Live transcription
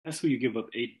That's who you give up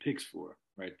 8 picks for,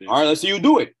 right there. All right, let's see you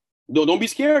do it. Don't be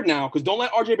scared now, because don't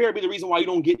let RJ Barrett be the reason why you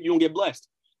don't get blessed.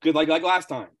 Because like last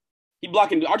time,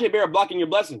 RJ Barrett blocking your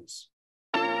blessings.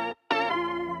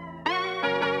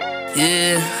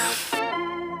 Yeah.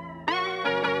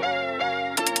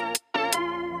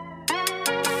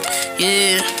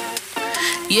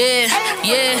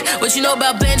 What you know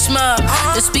about Benchmark?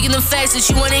 They're speaking the facts that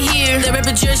you wanna hear. They rep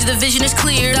a jersey, the vision is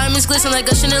clear. Diamonds glisten like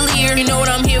a chandelier. You know what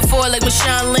I'm here for, like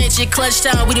Marshawn Lynch. At clutch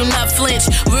time, we do not flinch.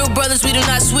 Real brothers, we do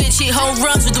not switch. Hit home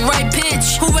runs with the right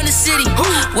pitch. Who run the city?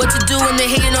 What to do when they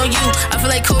hating on you? I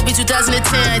feel like Kobe 2010.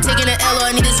 Taking an L, all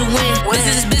I need is a win.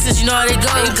 Business is business, you know how they go.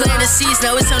 You playing the seats,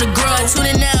 now it's time to grow. Tune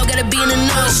in now, gotta be in the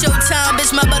know. Showtime,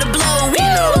 bitch, my about to blow. You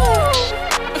know.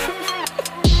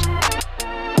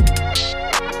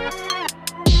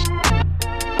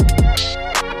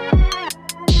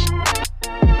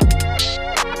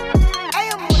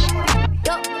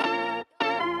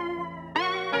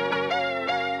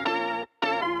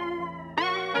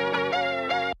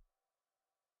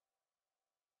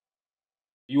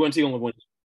 UNC only win.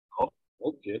 Oh,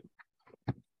 okay.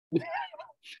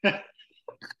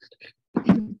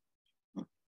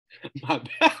 My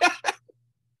bad.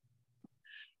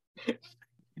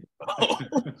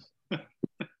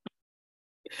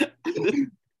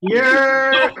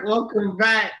 Yeah, welcome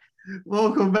back.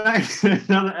 Welcome back to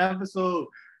another episode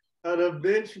of the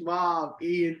Bench Mob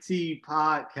ENT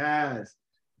podcast.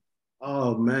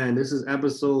 Oh man, this is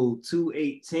episode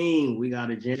 218. We got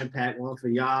a jam-packed one for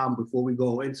y'all. Before we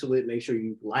go into it, make sure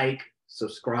you like,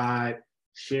 subscribe,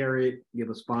 share it, give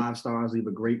us 5 stars, leave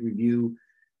a great review.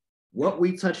 What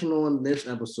we touching on this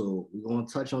episode, we're going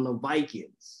to touch on the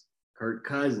Vikings, Kirk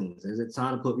Cousins. Is it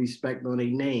time to put respect on their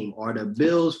name? Are the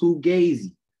Bills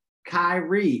Fugazi?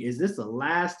 Kyrie, is this the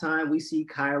last time we see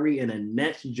Kyrie in a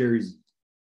Nets jersey?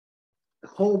 A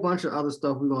whole bunch of other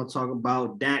stuff we're going to talk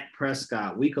about. Dak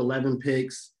Prescott, week 11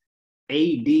 picks. AD,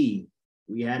 we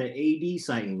had an AD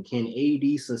sighting. Can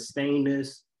AD sustain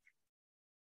this?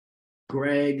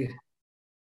 Greg,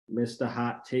 Mr.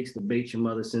 Hot Takes, debate your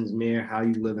mother sends mirror. How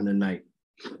you living tonight?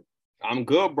 I'm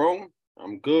good, bro.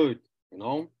 I'm good. You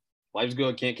know, life's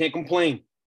good. Can't complain.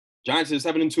 Giants is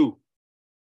 7-2.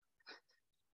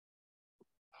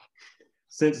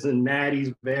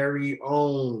 Cincinnati's very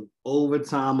own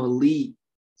overtime elite,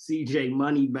 CJ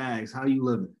Moneybags. How you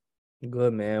living?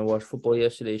 Good, man. Watched football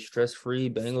yesterday, stress-free.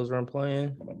 Bengals weren't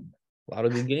playing. A lot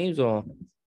of good games on.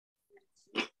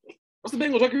 What's the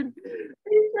Bengals record?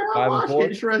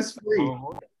 5-4. Stress-free.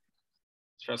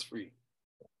 Stress-free.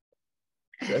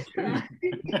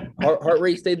 Heart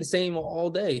rate stayed the same all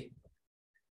day.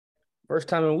 First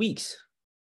time in weeks.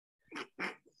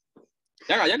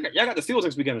 Y'all got the Steelers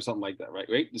next weekend or something like that, right?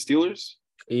 The Steelers?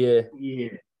 Yeah. Yeah.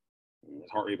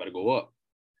 Heart rate about to go up.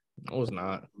 No, it's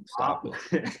not. Stop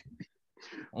it.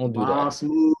 Don't do that.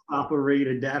 Smooth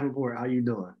operator Davenport, how you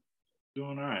doing?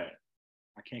 Doing all right.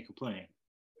 I can't complain.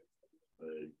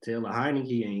 Taylor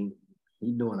Heineke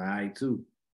he doing all right too.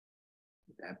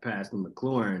 That pass to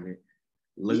McLaurin,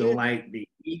 looking like the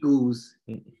Eagles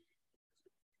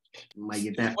might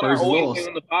get that first loss.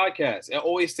 On the podcast, I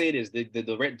always say this: the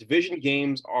division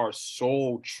games are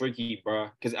so tricky, bro.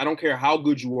 Because I don't care how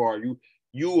good you are, you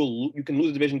can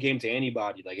lose a division game to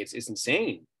anybody. Like it's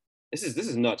insane. This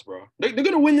is nuts, bro. They're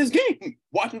gonna win this game.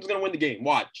 Washington's gonna win the game.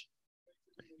 Watch.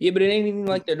 Yeah, but it ain't even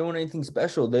like they're doing anything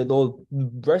special. The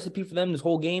recipe for them this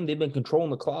whole game, they've been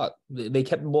controlling the clock. They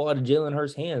kept the ball out of Jalen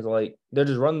Hurts' hands. Like, they're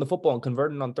just running the football and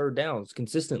converting on third downs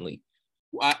consistently.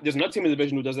 There's another team in the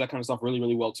division who does that kind of stuff really,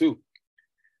 really well, too.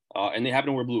 And they happen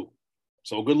to wear blue.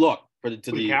 So good luck to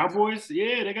the Cowboys.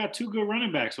 Yeah, they got 2 good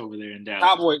running backs over there in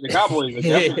Dallas.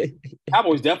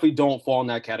 Cowboys definitely don't fall in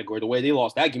that category the way they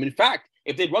lost that game. In fact,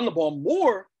 if they'd run the ball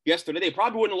more yesterday, they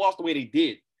probably wouldn't have lost the way they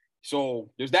did.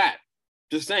 So there's that.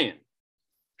 Just saying.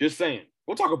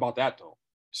 We'll talk about that, though.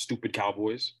 Stupid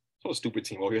Cowboys. So a stupid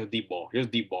team. Oh, here's a deep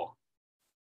ball.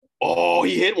 Oh,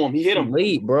 he hit him.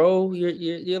 Late, bro.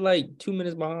 You're like 2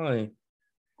 minutes behind.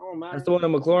 Oh, man. That's the one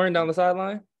of McLaurin down the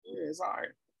sideline? Yeah, it's all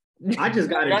right. I just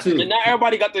got it, too. Not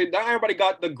everybody got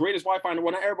the greatest Wi-Fi in the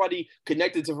world. Not everybody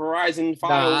connected to Verizon.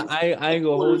 Nah, I ain't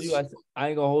gonna hold you. I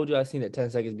ain't gonna hold you. I seen it 10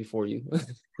 seconds before you.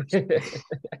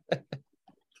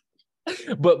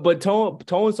 But Tone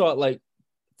saw it like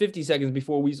 50 seconds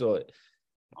before we saw it.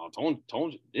 Oh,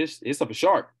 Tone, it's up a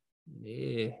sharp.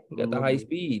 Yeah, you got the high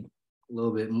speed. A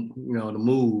little bit, the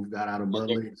move got out of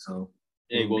Butler. So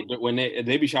yeah, well, when they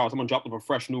baby shower, someone dropped up a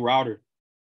fresh new router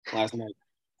last night.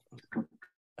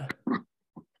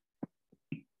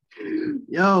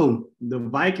 Yo, the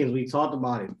Vikings, we talked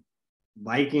about it.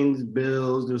 Vikings,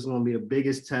 Bills, this is going to be the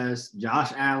biggest test.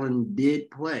 Josh Allen did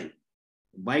play.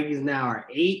 Vikings now are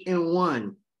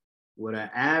 8-1 with an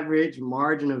average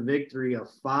margin of victory of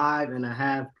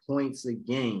 5.5 points a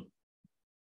game.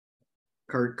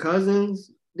 Kirk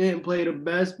Cousins didn't play the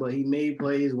best, but he made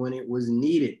plays when it was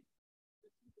needed.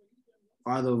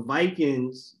 Are the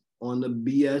Vikings on the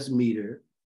BS meter?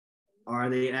 Are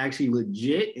they actually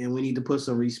legit and we need to put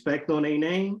some respect on their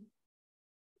name?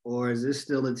 Or is this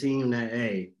still a team that,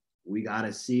 hey, we got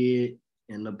to see it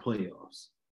in the playoffs?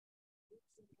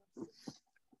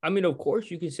 I mean, of course,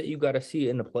 you can say you got to see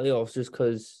it in the playoffs just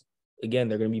because, again,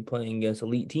 they're going to be playing against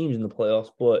elite teams in the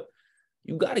playoffs. But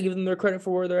you got to give them their credit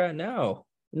for where they're at now.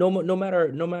 No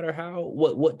matter how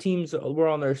what teams were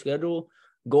on their schedule,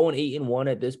 going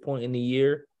 8-1 at this point in the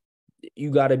year,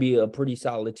 you got to be a pretty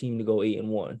solid team to go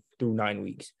 8-1 through 9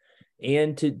 weeks.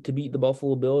 And to beat the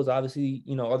Buffalo Bills, obviously,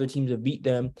 other teams have beat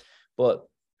them. But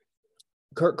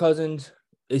Kirk Cousins,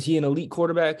 is he an elite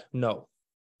quarterback? No.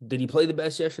 Did he play the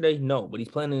best yesterday? No. But he's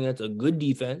playing against a good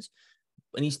defense.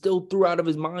 And he still threw out of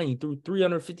his mind. He threw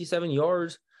 357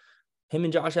 yards. Him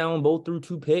and Josh Allen both threw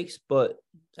 2 picks. But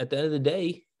at the end of the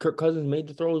day, Kirk Cousins made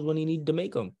the throws when he needed to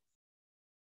make them.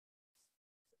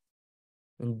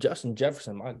 And Justin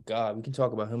Jefferson, my God, we can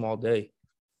talk about him all day.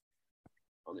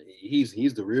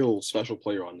 He's the real special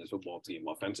player on this football team,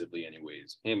 offensively,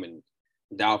 anyways. Him and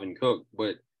Dalvin Cook,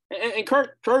 but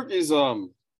Kirk is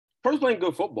Kirk's playing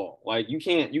good football. Like you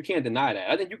can't deny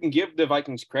that. I think you can give the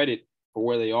Vikings credit for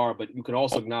where they are, but you can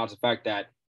also acknowledge the fact that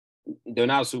they're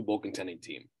not a Super Bowl contending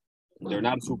team. They're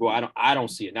not a Super Bowl. I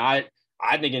don't see it now.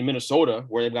 I think in Minnesota,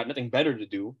 where they've got nothing better to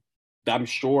do, I'm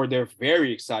sure they're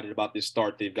very excited about this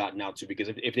start they've gotten out to, because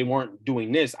if they weren't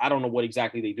doing this, I don't know what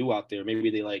exactly they do out there. Maybe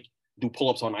they do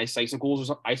pull-ups on icicles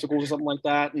or something like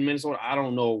that in Minnesota. I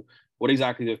don't know what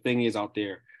exactly the thing is out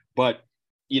there, but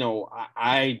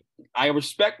I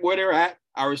respect where they're at.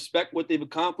 I respect what they've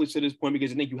accomplished to this point,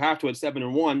 because I think you have to at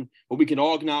 7-1, but we can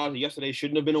all acknowledge that yesterday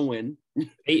shouldn't have been a win.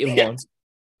 8-1.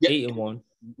 8-1.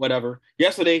 Whatever.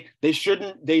 Yesterday, they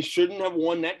shouldn't have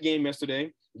won that game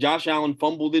yesterday. Josh Allen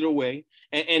fumbled it away.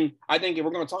 And I think if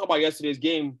we're going to talk about yesterday's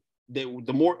game,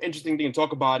 the more interesting thing to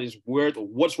talk about is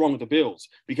what's wrong with the Bills,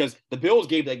 because the Bills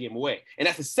gave that game away. And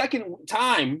that's the second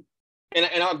time,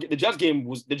 the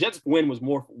Jets win was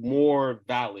more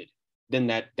valid than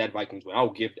that Vikings win.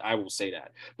 I will say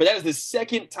that. But that is the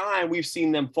second time we've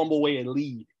seen them fumble away a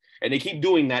lead. And they keep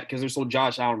doing that because they're so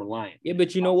Josh Allen reliant. Yeah,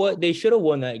 but you know what? They should have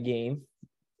won that game.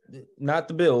 Not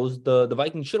the Bills. The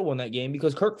Vikings should have won that game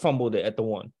because Kirk fumbled it at the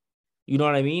 1. You know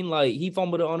what I mean? Like, he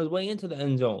fumbled it on his way into the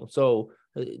end zone. So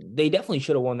they definitely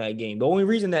should have won that game. The only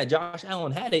reason that Josh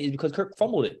Allen had it is because Kirk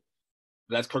fumbled it.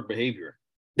 That's Kirk behavior.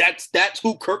 That's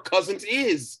who Kirk Cousins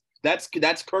is. That's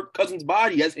Kirk Cousins'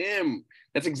 body. That's him.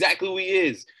 That's exactly who he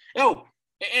is.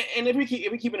 And if we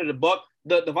keep it at a buck,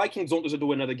 the Vikings don't deserve to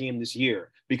win another game this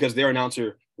year because their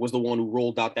announcer was the one who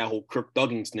rolled out that whole Kirk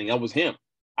Duggins thing. That was him.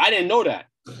 I didn't know that.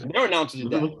 Their announcer did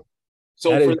that.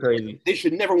 So that is crazy. They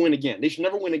should never win again. They should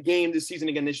never win a game this season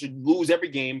again. They should lose every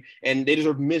game, and they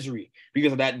deserve misery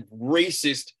because of that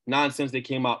racist nonsense they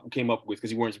came up with because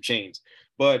he wearing some chains.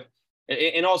 But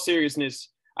in all seriousness,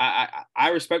 I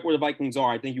respect where the Vikings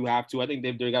are. I think you have to. I think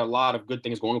they got a lot of good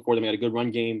things going for them. They got a good run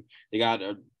game. They got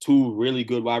 2 really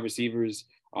good wide receivers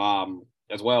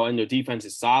as well, and their defense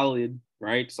is solid,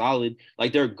 right? Solid.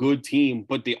 Like, they're a good team,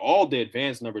 but all the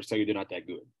advanced numbers tell you they're not that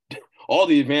good. All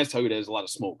the advanced tell you there's a lot of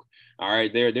smoke. All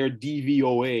right, their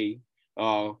DVOA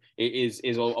is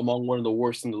among one of the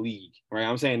worst in the league, right?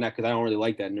 I'm saying that because I don't really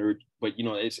like that nerd, but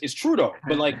it's true though.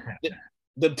 But like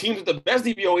the teams with the best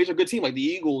DVOAs are a good team, like the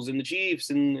Eagles and the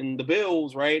Chiefs and the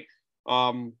Bills, right?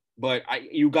 But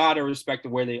you gotta respect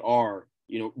where they are,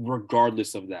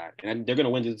 regardless of that, and they're gonna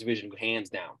win this division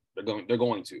hands down. They're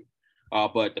going to.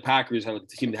 But the Packers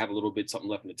seem to have a little bit something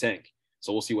left in the tank.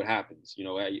 So we'll see what happens.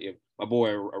 If my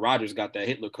boy Rodgers got that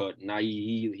Hitler cut, now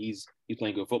he's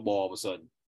playing good football all of a sudden.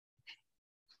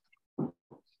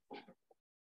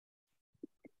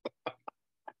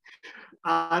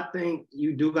 I think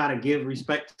you do got to give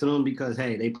respect to them because,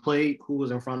 hey, they played who was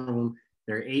in front of them.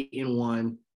 They're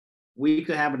 8-1. We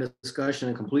could have a discussion,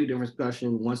 a complete different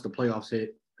discussion once the playoffs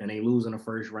hit and they lose in the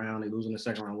first round, they lose in the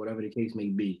second round, whatever the case may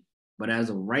be. But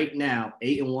as of right now,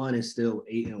 8-1 is still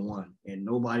 8-1, and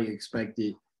nobody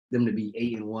expected them to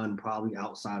be 8-1, probably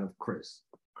outside of Chris.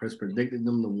 Chris predicted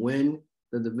them to win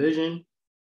the division.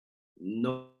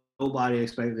 Nobody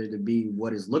expected it to be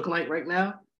what it's looking like right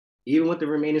now, even with the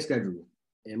remaining schedule.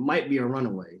 It might be a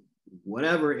runaway.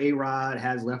 Whatever A-Rod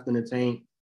has left in the tank,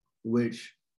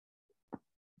 which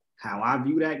how I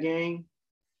view that game,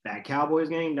 that Cowboys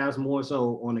game, that's more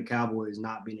so on the Cowboys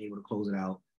not being able to close it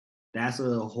out. That's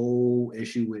a whole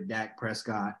issue with Dak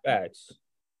Prescott. Facts.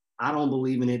 I don't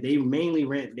believe in it.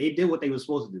 They did what they were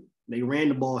supposed to do. They ran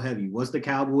the ball heavy. What's the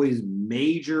Cowboys'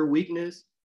 major weakness?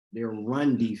 Their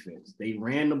run defense. They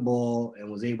ran the ball and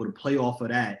was able to play off of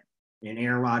that. And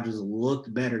Aaron Rodgers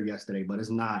looked better yesterday, but it's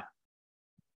not.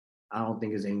 I don't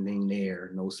think there's anything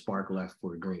there. No spark left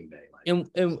for Green Bay. And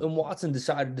Watson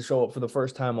decided to show up for the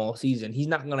first time all season. He's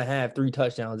not going to have 3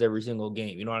 touchdowns every single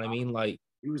game. You know what I mean? Like,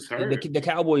 he was hurt. The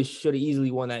Cowboys should have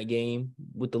easily won that game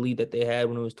with the lead that they had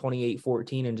when it was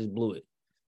 28-14 and just blew it.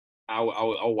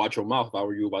 I'll watch your mouth if I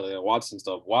were you about the Watson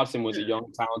stuff. Watson was a young,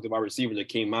 talented wide receiver that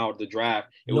came out of the draft.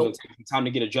 It was time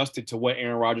to get adjusted to what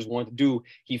Aaron Rodgers wanted to do.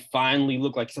 He finally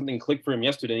looked like something clicked for him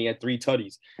yesterday. He had 3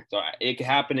 tutties. So it could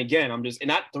happen again. And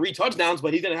not 3 touchdowns,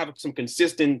 but he's going to have some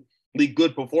consistently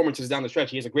good performances down the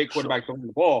stretch. He has a great quarterback throwing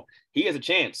the ball. He has a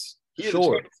chance. He has a chance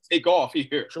to take off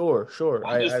here. Sure.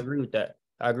 I agree with that.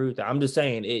 I'm just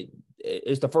saying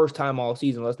it's the first time all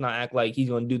season. Let's not act like he's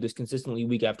going to do this consistently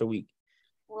week after week.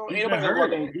 Well,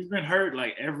 he's been hurt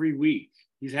like every week.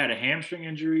 He's had a hamstring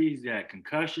injury. He's had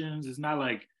concussions. It's not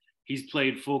like he's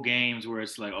played full games where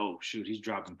it's like, oh, shoot, he's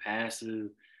dropping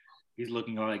passes. He's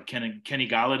looking like Kenny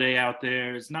Golladay out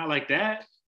there. It's not like that.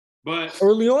 But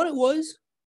early on it was.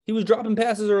 He was dropping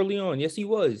passes early on. Yes, he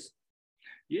was.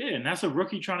 Yeah, and that's a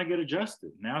rookie trying to get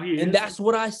adjusted. Now he is. And that's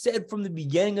what I said from the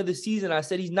beginning of the season. I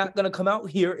said he's not going to come out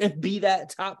here and be that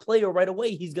top player right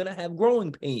away. He's going to have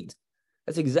growing pains.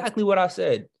 That's exactly what I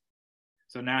said.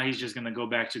 So now he's just going to go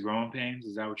back to growing pains?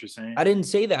 Is that what you're saying? I didn't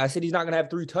say that. I said he's not going to have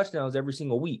 3 touchdowns every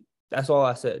single week. That's all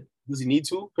I said. Does he need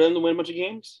to for him to win a bunch of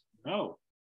games? No.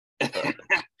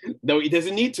 No, he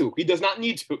doesn't need to. He does not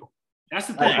need to. That's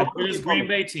the thing. For this Green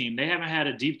Bay team, they haven't had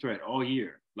a deep threat all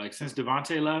year. Like since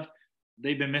Devontae left,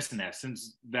 they've been missing that.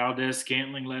 Since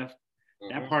Valdez-Scantling left,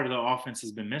 that part of the offense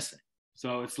has been missing.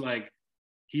 So it's like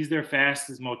he's their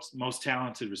fastest, most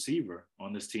talented receiver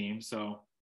on this team. So,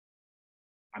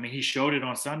 I mean, he showed it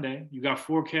on Sunday. You got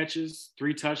 4 catches,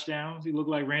 3 touchdowns. He looked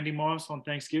like Randy Moss on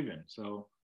Thanksgiving. So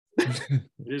it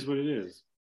is what it is.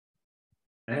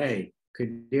 Hey,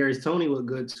 Kadarius Toney looked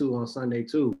good too on Sunday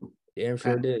too. Damn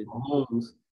sure did.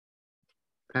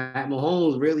 Pat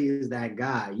Mahomes really is that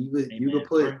guy. He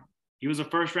was a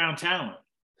first round talent.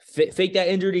 Fake that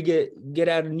injury to get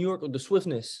out of New York with the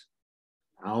swiftness.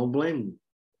 I don't blame you.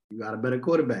 You got a better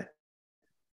quarterback.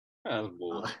 He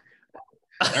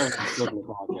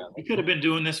could have been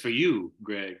doing this for you,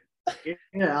 Greg.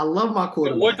 Yeah, I love my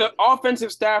quarterback. With the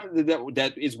offensive staff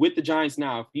that is with the Giants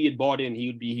now, if he had bought in, he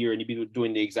would be here and he'd be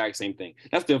doing the exact same thing.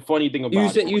 That's the funny thing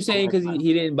about it. You saying because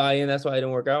he didn't buy in, that's why it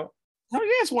didn't work out? Oh,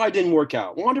 yeah, that's why it didn't work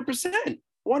out. 100%.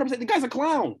 100%. The guy's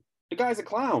a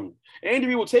clown. Andy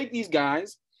Reid will take these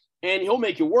guys and he'll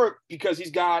make it work because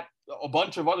he's got a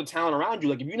bunch of other talent around you.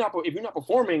 Like if you're not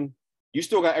performing, you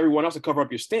still got everyone else to cover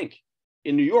up your stink.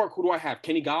 In New York, who do I have?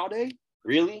 Kenny Golladay?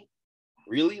 Really?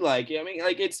 Like, I mean,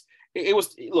 like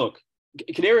look,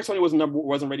 Kadarius Toney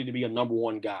wasn't ready to be a number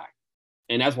 1 guy.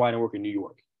 And that's why I didn't work in New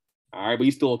York. All right, but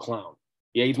he's still a clown.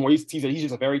 Yeah, he's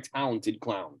just a very talented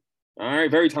clown. All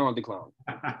right, very talented clown.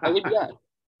 I look at that.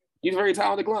 He's a very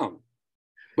talented clown.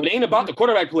 But it ain't about the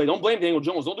quarterback play. Don't blame Daniel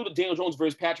Jones. Don't do the Daniel Jones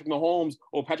versus Patrick Mahomes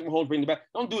or Patrick Mahomes bringing the back.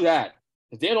 Don't do that.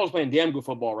 Because Daniel Jones is playing damn good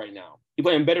football right now. He's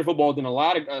playing better football than a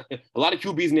lot of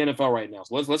QBs in the NFL right now.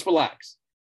 So let's relax.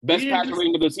 Best passer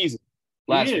rating of the season.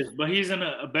 But he's in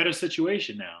a better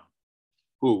situation now.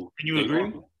 Who? Can you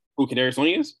agree? Who Kadarius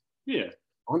Toney is? Yeah.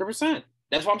 100%.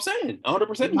 That's what I'm saying.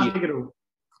 100%.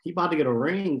 He about to get a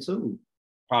ring too.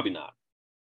 Probably not.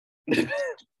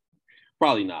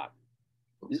 Probably not.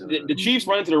 The Chiefs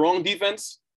run into the wrong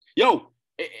defense. Yo,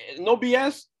 no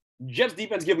BS. Jets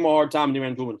defense give them a hard time and they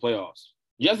ran into them in the playoffs.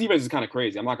 Jets defense is kind of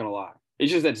crazy. I'm not gonna lie.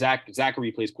 It's just that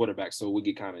Zachary plays quarterback, so it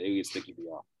get sticky for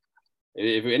y'all.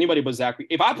 If anybody but Zachary,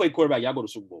 if I played quarterback, y'all go to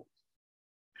Super Bowl.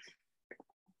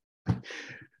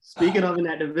 Speaking of in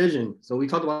that division, so we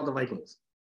talked about the Vikings.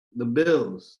 The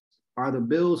Bills. Are the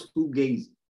Bills fugazi?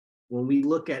 When we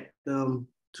look at them,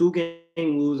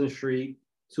 2-game losing streak,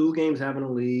 2 games having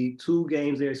a lead, 2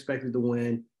 games they're expected to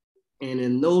win. And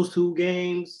in those 2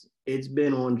 games, it's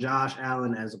been on Josh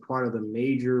Allen as a part of the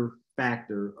major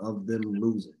factor of them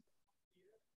losing.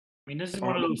 I mean, this is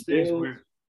one of those things where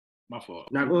 – my fault.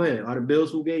 Now, go ahead. Are the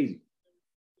Bills fugazi?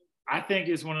 I think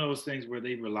it's one of those things where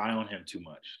they rely on him too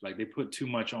much. Like, they put too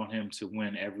much on him to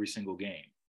win every single game.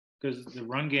 Because the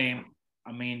run game,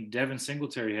 I mean, Devin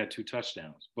Singletary had 2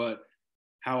 touchdowns. But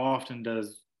how often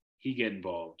does he get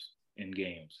involved in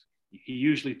games? He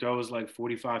usually throws like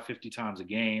 45, 50 times a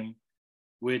game,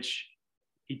 which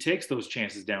he takes those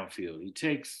chances downfield.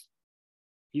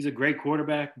 He's a great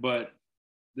quarterback, but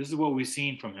this is what we've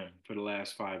seen from him for the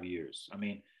last 5 years. I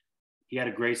mean, he had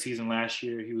a great season last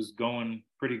year. He was going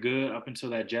pretty good up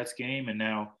until that Jets game, and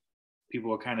now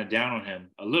people are kind of down on him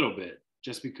a little bit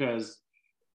just because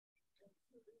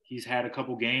he's had a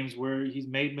couple games where he's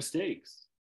made mistakes.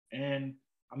 And,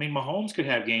 I mean, Mahomes could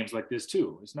have games like this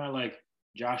too. It's not like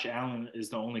Josh Allen is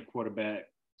the only quarterback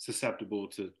susceptible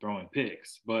to throwing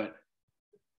picks, but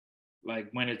like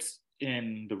when it's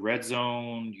in the red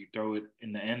zone, you throw it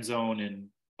in the end zone in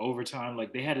overtime.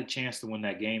 Like they had a chance to win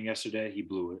that game yesterday. He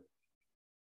blew it.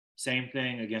 Same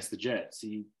thing against the Jets.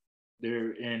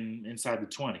 They're inside the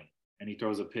 20 and he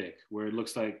throws a pick where it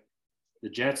looks like the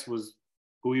Jets was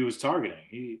who he was targeting.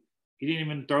 He didn't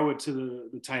even throw it to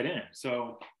the tight end.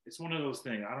 So it's one of those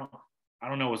things. I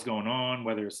don't know what's going on,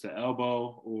 whether it's the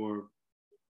elbow or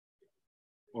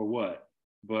what,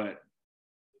 but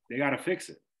they got to fix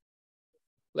it.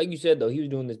 Like you said, though, he was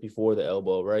doing this before the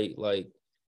elbow, right? Like,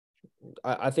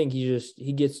 I think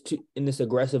he gets in this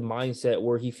aggressive mindset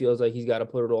where he feels like he's got to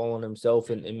put it all on himself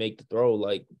and make the throw.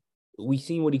 Like, we've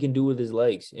seen what he can do with his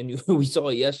legs, and we saw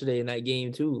it yesterday in that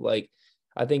game too. Like,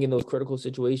 I think in those critical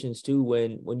situations too,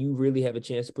 when you really have a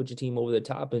chance to put your team over the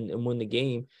top and win the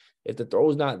game, if the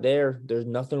throw's not there, there's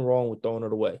nothing wrong with throwing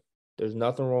it away. There's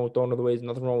nothing wrong with throwing it away. There's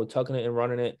nothing wrong with tucking it and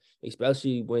running it,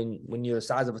 especially when you're the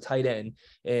size of a tight end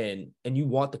and you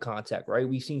want the contact, right?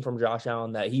 We've seen from Josh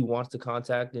Allen that he wants the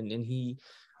contact and he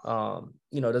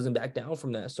doesn't back down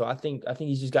from that. So I think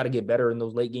he's just got to get better in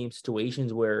those late game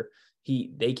situations where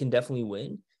they can definitely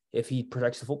win if he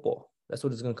protects the football. That's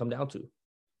what it's going to come down to.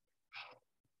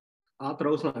 I'll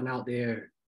throw something out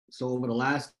there. So over the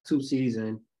last 2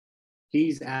 seasons,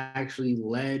 he's actually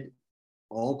led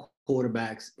all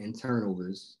quarterbacks in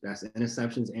turnovers. That's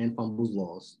interceptions and fumbles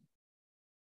lost.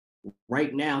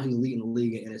 Right now, he's leading the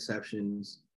league in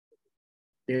interceptions.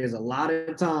 There's a lot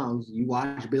of times you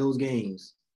watch Bills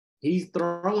games, he's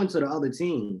throwing to the other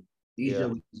team. These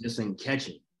just ain't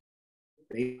catching.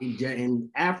 And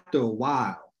after a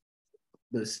while,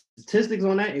 the statistics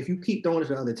on that, if you keep throwing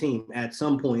to the other team, at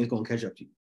some point it's going to catch up to you.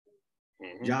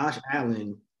 Mm-hmm. Josh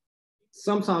Allen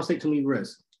sometimes take too many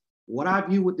risks. What I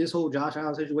view with this whole Josh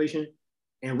Allen situation,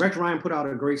 and Rex Ryan put out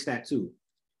a great stat too.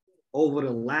 Over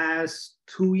the last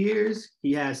 2 years,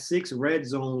 he has 6 red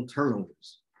zone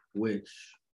turnovers, which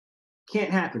can't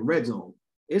happen. Red zone.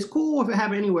 It's cool if it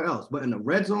happened anywhere else, but in the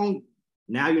red zone,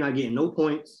 now you're not getting no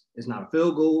points. It's not a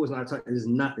field goal. It's not. It's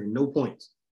nothing. No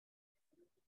points.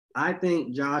 I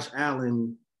think Josh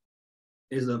Allen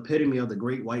is the epitome of the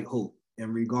great white hope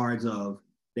in regards of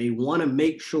they want to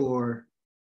make sure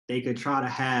they could try to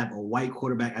have a white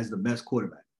quarterback as the best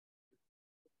quarterback.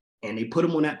 And they put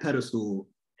him on that pedestal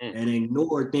and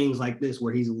ignore things like this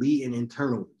where he's leading in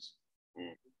turnovers.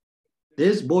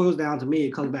 This boils down to me,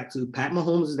 it comes back to Pat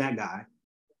Mahomes is that guy.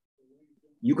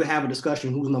 You could have a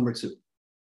discussion who's number 2.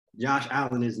 Josh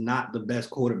Allen is not the best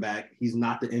quarterback. He's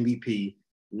not the MVP.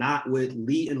 Not with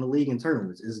leading the league in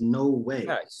turnovers. There's no way.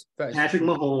 Facts. Patrick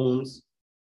Mahomes,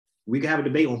 we could have a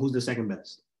debate on who's the second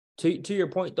best. To your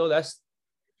point, though,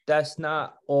 that's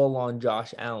not all on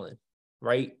Josh Allen,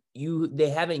 right? They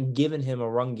haven't given him a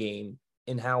run game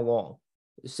in how long?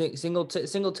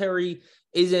 Singletary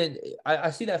isn't.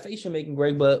 I see that face you're making,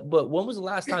 Greg, but when was the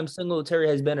last time Singletary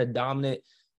has been a dominant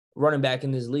running back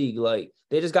in this league? Like,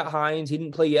 they just got Hines. He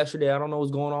didn't play yesterday. I don't know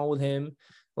what's going on with him.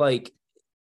 Like,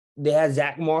 they had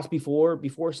Zach Moss before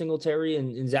Singletary,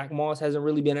 and Zach Moss hasn't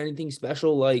really been anything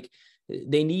special. Like,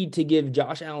 they need to give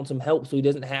Josh Allen some help so he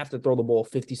doesn't have to throw the ball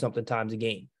 50-something times a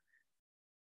game.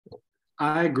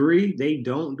 I agree. They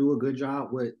don't do a good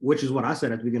job with, which is what I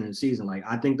said at the beginning of the season. Like,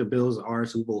 I think the Bills are a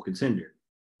Super Bowl contender.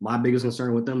 My biggest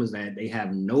concern with them is that they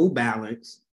have no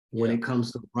balance when it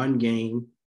comes to run game.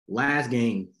 Last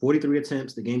game, 43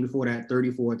 attempts. The game before that,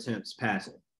 34 attempts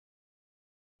passing.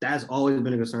 That's always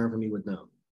been a concern for me with them.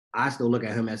 I still look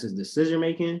at him as his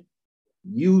decision-making.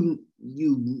 You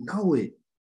know it.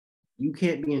 You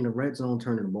can't be in the red zone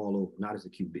turning the ball over, not as a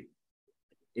QB.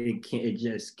 It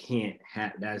just can't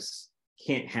happen.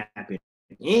 Can't happen.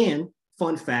 And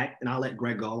fun fact, and I'll let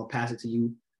Greg go. I'll pass it to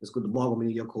you. Let's go. The ball will be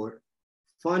in your court.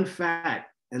 Fun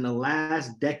fact, in the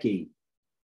last decade,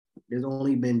 there's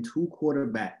only been 2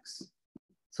 quarterbacks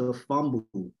to fumble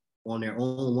on their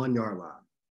own 1-yard line.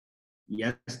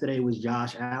 Yesterday was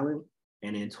Josh Allen,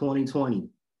 and in 2020,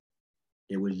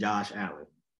 it was Josh Allen.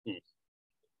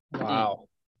 Wow.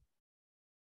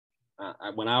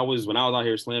 When I was out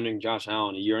here slamming Josh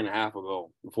Allen a year and a half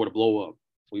ago before the blow up,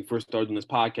 we first started doing this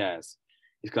podcast,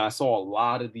 because I saw a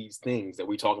lot of these things that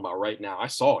we talk about right now. I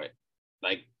saw it.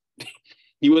 Like,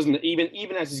 He wasn't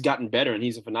even as he's gotten better, and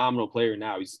he's a phenomenal player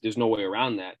now. There's no way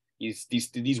around that.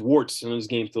 These warts in his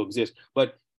game still exist.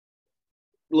 But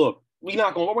look,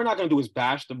 what we're not gonna do is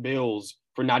bash the Bills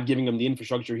for not giving him the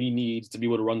infrastructure he needs to be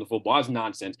able to run the football. That's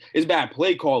nonsense. It's bad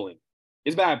play calling.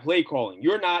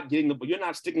 You're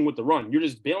not sticking with the run. You're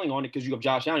just bailing on it because you have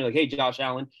Josh Allen. You're like, hey, Josh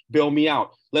Allen, bail me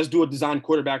out. Let's do a design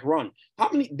quarterback run.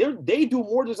 They do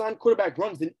more design quarterback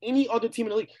runs than any other team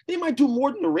in the league. They might do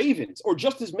more than the Ravens or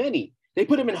just as many. They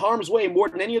put him in harm's way more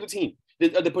than any other team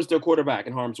that puts their quarterback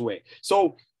in harm's way.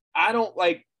 So I don't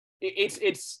like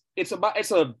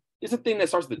it's a thing that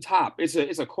starts at the top. It's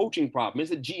a coaching problem.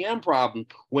 It's a GM problem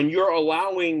when you're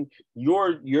allowing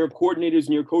your coordinators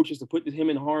and your coaches to put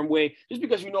him in harm's way just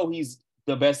because you know he's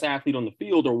the best athlete on the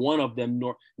field or one of them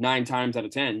 9 times out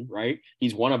of 10, right?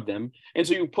 He's one of them. And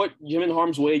so you put him in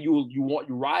harm's way. You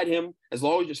ride him as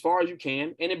far as you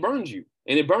can, and it burns you.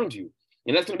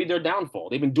 And that's going to be their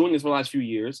downfall. They've been doing this for the last few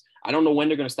years. I don't know when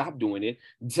they're going to stop doing it.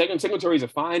 Singletary is a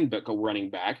fine running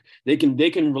back. They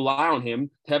can rely on him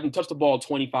to have him touch the ball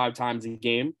 25 times a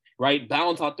game, right?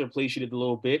 Balance out their play sheet a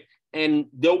little bit, and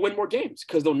they'll win more games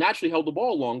because they'll naturally hold the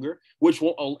ball longer, which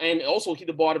will and also keep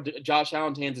the ball out of Josh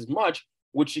Allen's hands as much,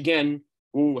 which again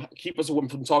will keep us from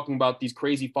talking about these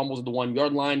crazy fumbles at the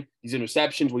 1-yard line, these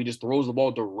interceptions where he just throws the ball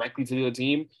directly to the other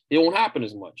team. It won't happen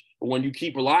as much. But when you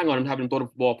keep relying on him having to throw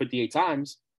the ball 58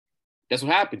 times, that's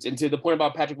what happens. And to the point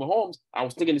about Patrick Mahomes, I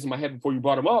was thinking this in my head before you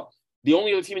brought him up. The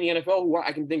only other team in the NFL who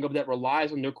I can think of that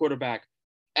relies on their quarterback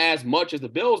as much as the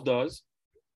Bills does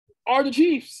are the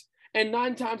Chiefs. And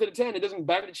 9 times out of 10, it doesn't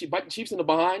bite the Chiefs in the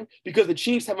behind because the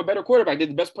Chiefs have a better quarterback. They're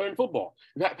the best player in football.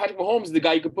 Patrick Mahomes is the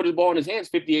guy you can put his ball in his hands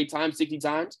 58 times, 60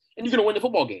 times, and you're going to win the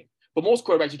football game. But most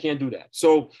quarterbacks, you can't do that.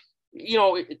 So,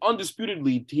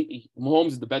 undisputedly, Mahomes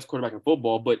is the best quarterback in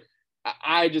football. But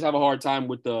I just have a hard time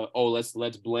with let's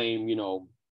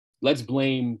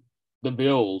blame the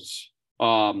Bills.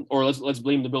 Or let's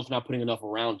blame the Bills for not putting enough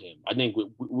around him. I think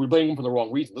we're blaming him for the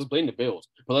wrong reason. Let's blame the Bills,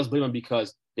 but let's blame them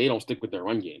because they don't stick with their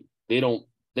run game. They don't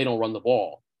run the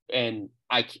ball. And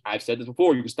I've said this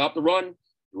before. You can stop the run,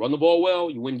 you run the ball well,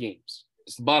 you win games.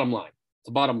 It's the bottom line.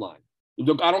 I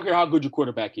don't care how good your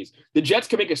quarterback is. The Jets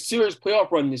can make a serious playoff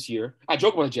run this year. I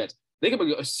joke about the Jets. They can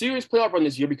make a serious playoff run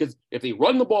this year because if they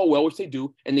run the ball well, which they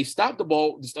do, and they stop the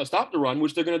run,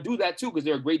 which they're going to do that too because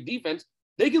they're a great defense,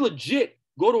 they can legit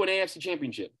go to an AFC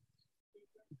championship.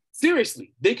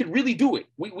 Seriously, they could really do it.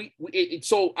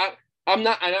 I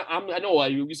know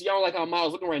you see, I don't like how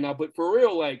Miles looking right now, but for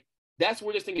real, like that's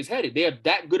where this thing is headed. They have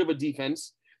that good of a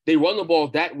defense. They run the ball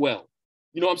that well.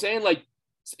 You know what I'm saying? Like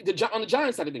on the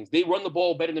Giants side of things, they run the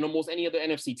ball better than almost any other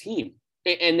NFC team,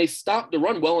 and they stop the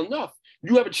run well enough.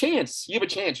 You have a chance. You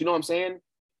know what I'm saying?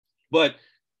 But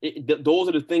those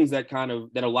are the things that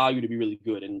that allow you to be really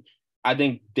good. And I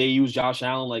think they use Josh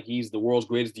Allen like he's the world's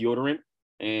greatest deodorant,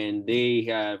 and they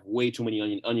have way too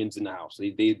many onions in the house.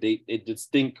 It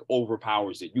distinct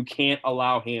overpowers it. You can't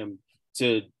allow him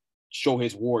to show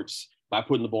his warts by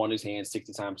putting the ball in his hands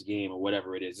 60 times a game or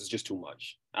whatever it is. It's just too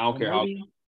much. I don't care how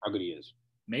good he is.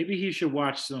 Maybe he should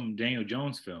watch some Daniel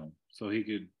Jones film so he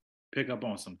could pick up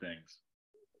on some things.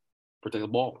 Protect the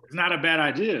ball. It's not a bad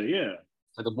idea, yeah.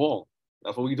 Protect the ball.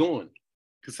 That's what we're doing.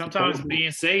 Because sometimes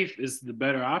being safe is the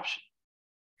better option.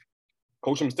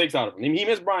 Coaching mistakes out of him. He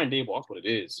missed Brian Daboll. That's what it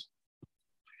is.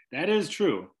 That is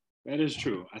true.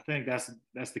 I think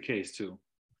that's the case too.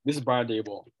 This is Brian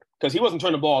Daboll because he wasn't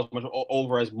turning the ball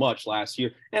over as much last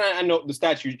year. And I know the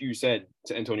stats you said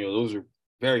to Antonio; those are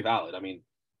very valid. I mean,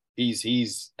 he's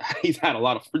had a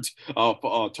lot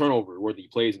of turnover worthy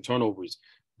plays and turnovers,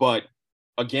 but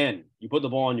again, you put the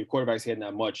ball in your quarterback's head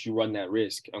that much, you run that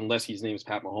risk unless his name is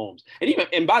Pat Mahomes.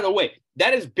 And by the way,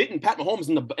 that has bitten Pat Mahomes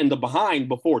in the behind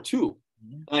before too.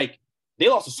 Mm-hmm. Like they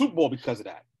lost the Super Bowl because of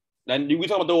that. And we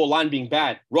talk about the whole line being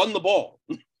bad. Run the ball,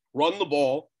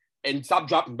 and stop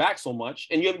dropping back so much,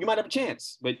 and you might have a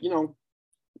chance. But you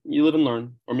live and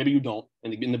learn, or maybe you don't.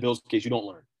 And in the Bills' case, you don't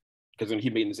learn because they're gonna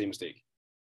keep making the same mistake.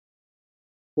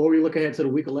 Before we look ahead to the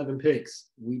Week 11 picks,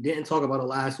 we didn't talk about it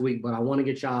last week, but I want to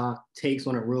get y'all takes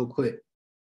on it real quick.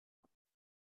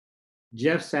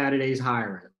 Jeff Saturday's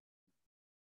hiring.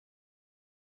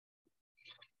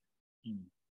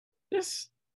 This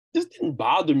didn't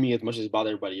bother me as much as it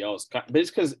bothered everybody else, but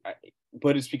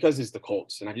it's because it's the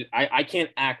Colts, and I can't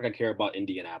act like I care about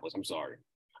Indianapolis. I'm sorry.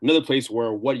 Another place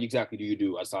where what exactly do you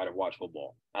do outside of watch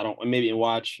football? I don't maybe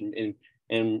watch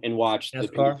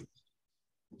NASCAR.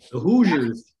 The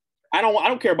Hoosiers. I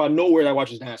don't care about nowhere that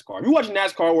watches NASCAR. If you watch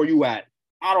NASCAR, where you at?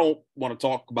 I don't want to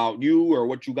talk about you or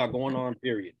what you got going on.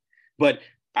 Period. But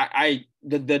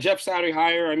the Jeff Saturday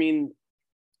hire, I mean,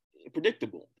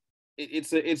 predictable.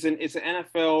 it's an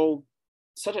NFL,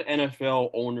 such an NFL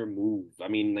owner move. I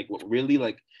mean, like what really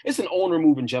like it's an owner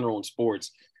move in general in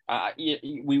sports.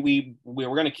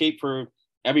 We're gonna cape for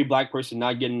every black person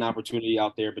not getting an opportunity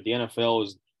out there, but the NFL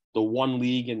is the one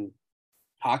league, and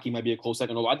hockey might be a close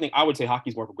second. Although I would say hockey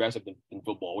is more progressive than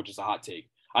football, which is a hot take.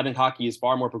 I think hockey is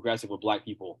far more progressive with black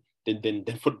people than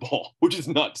football, which is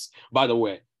nuts, by the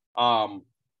way.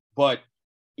 But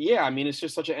yeah, I mean, it's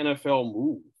just such an NFL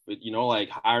move. You know, like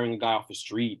hiring a guy off the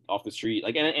street,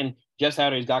 like, and Jeff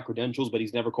Saturday's got credentials, but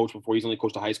he's never coached before. He's only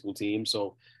coached a high school team,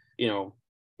 so you know,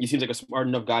 he seems like a smart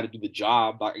enough guy to do the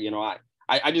job. But you know,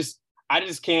 I just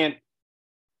can't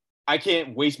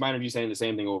waste my energy saying the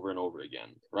same thing over and over again,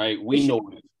 right? We know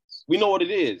what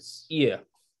it is. Yeah,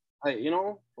 you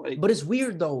know, like, but it's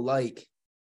weird though. Like,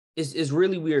 it's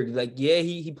really weird. Like, yeah,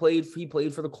 he played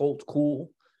for the Colts, cool,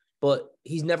 but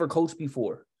he's never coached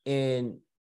before, and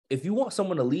if you want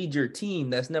someone to lead your team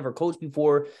that's never coached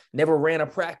before, never ran a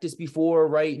practice before,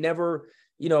 right? Never,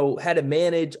 you know, had to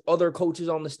manage other coaches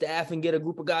on the staff and get a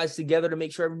group of guys together to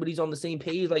make sure everybody's on the same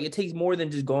page. Like, it takes more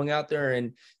than just going out there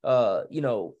and, you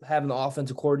know, having the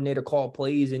offensive coordinator call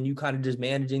plays and you kind of just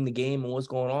managing the game and what's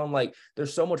going on. Like,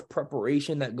 there's so much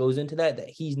preparation that goes into that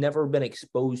he's never been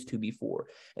exposed to before.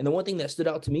 And the one thing that stood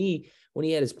out to me when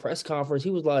he had his press conference,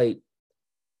 he was like,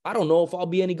 I don't know if I'll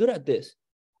be any good at this,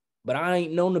 but I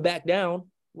ain't known to back down.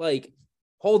 Like,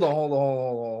 hold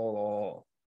on.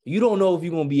 You don't know if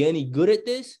you're going to be any good at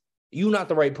this. You're not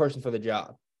the right person for the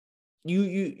job.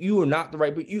 You are not the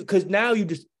right, because now you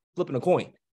just flipping a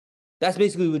coin. That's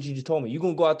basically what you just told me. You're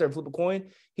going to go out there and flip a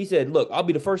coin. He said, look, I'll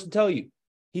be the first to tell you.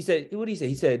 He said, what did he say?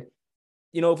 He said,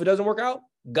 you know, if it doesn't work out,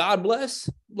 God bless.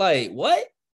 Like, what?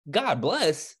 God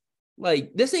bless?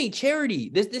 Like, this ain't charity.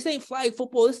 This ain't flag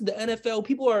football. This is the NFL.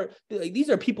 People are like, these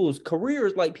are people's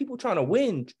careers. Like, people trying to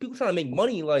win, people trying to make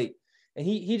money. Like, and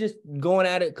he just going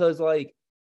at it because, like,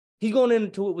 he's going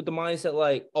into it with the mindset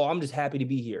like, oh, I'm just happy to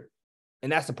be here,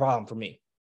 and that's the problem for me.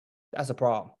 That's a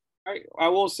problem. I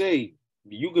will say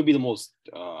you could be the most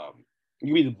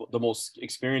the most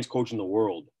experienced coach in the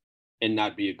world and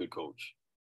not be a good coach.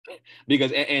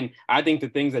 Because and I think the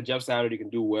things that Jeff Saturday can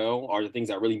do well are the things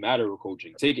that really matter with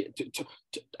coaching. Take it.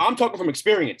 I'm talking from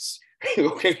experience.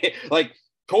 Okay, like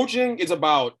coaching is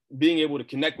about being able to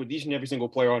connect with each and every single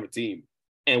player on the team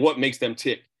and what makes them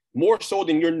tick. More so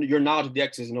than your knowledge of the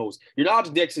X's and O's. Your knowledge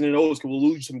of the X's and O's can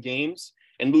lose you some games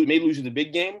and maybe lose you the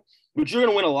big game, but you're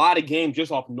going to win a lot of games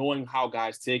just off knowing how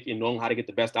guys tick and knowing how to get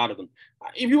the best out of them.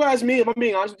 If you ask me, if I'm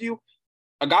being honest with you,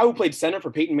 a guy who played center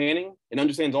for Peyton Manning and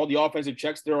understands all the offensive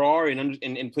checks there are and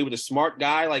played with a smart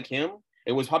guy like him,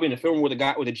 it was probably in a film with a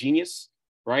guy with a genius,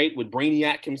 right, with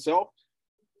Brainiac himself,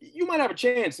 you might have a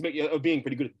chance of being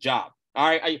pretty good at the job. All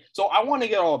right. So I want to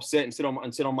get all upset and sit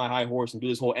on my high horse and do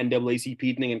this whole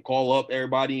NAACP thing and call up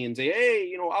everybody and say, hey,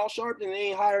 you know, Al Sharpton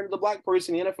ain't hiring the black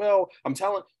person in the NFL. I'm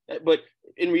telling, but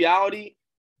in reality,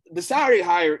 the salary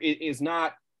hire is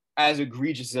not as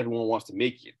egregious as everyone wants to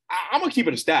make it. I'm gonna keep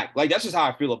it a stack. Like, that's just how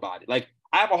I feel about it. Like,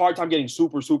 I have a hard time getting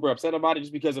super, super upset about it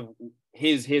just because of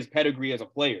his pedigree as a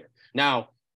player. Now,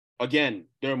 again,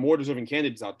 there are more deserving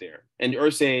candidates out there. And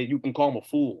Irsay, you can call him a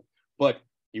fool, but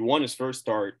he won his first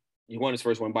start. He won his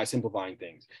first one by simplifying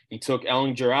things. He took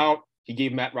Ellinger out. He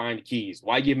gave Matt Ryan the keys.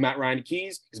 Why give Matt Ryan the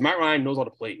keys? Because Matt Ryan knows all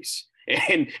the plays.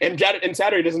 And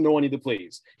Saturday doesn't know any of the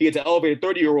plays. He gets to elevate a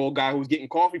 30-year-old guy who was getting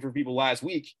coffee for people last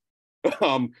week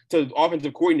to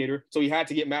offensive coordinator. So he had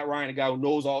to get Matt Ryan, a guy who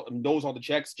knows all the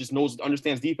checks, just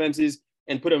understands defenses,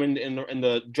 and put him in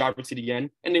the driver's seat again.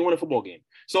 And they won a football game.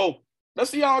 So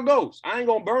let's see how it goes. I ain't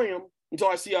going to bury him until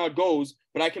I see how it goes.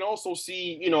 But I can also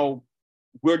see, you know,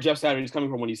 where Jeff Saturday is coming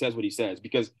from when he says what he says,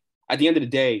 because at the end of the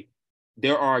day,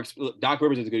 Doc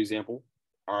Rivers is a good example.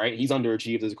 All right. He's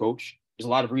underachieved as a coach. There's a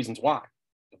lot of reasons why.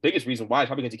 The biggest reason why is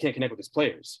probably because he can't connect with his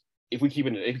players if we keep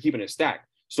it a stack.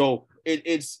 So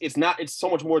it's so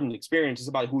much more than experience. It's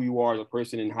about who you are as a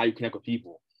person and how you connect with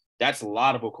people. That's a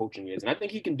lot of what coaching is. And I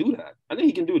think he can do that.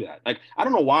 Like, I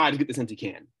don't know why I just get the sense he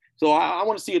can. So I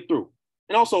want to see it through.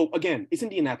 And also, again, it's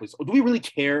Indianapolis. Do we really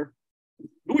care?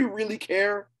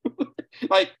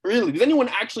 Like, really, does anyone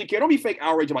actually care? Don't be fake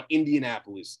outrage about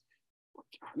Indianapolis.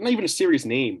 Not even a serious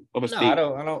name of a state. I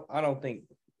don't think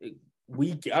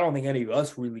any of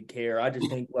us really care. I just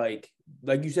think like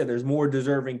you said, there's more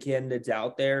deserving candidates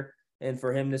out there, and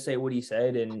for him to say what he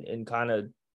said and kind of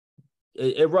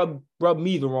it rubbed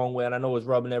me the wrong way, and I know it's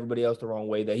rubbing everybody else the wrong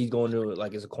way that he's going to it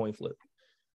like it's a coin flip.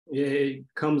 Yeah, it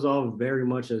comes off very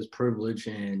much as privilege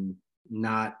and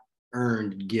not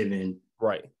earned, given.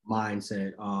 Right.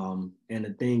 Mindset. And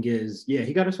the thing is, yeah,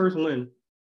 he got his first win.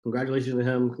 Congratulations to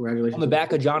him. Congratulations On the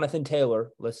back of Jonathan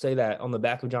Taylor. Let's say that. On the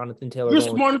back of Jonathan Taylor. You're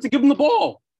smart enough to give him the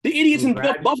ball. The idiots in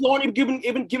Congrats. Buffalo aren't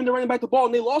even giving the running back the ball,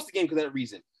 and they lost the game for that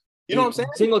reason. You know what I'm saying?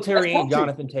 Singletary That's ain't toxic.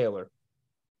 Jonathan Taylor.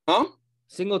 Huh?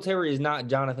 Singletary is not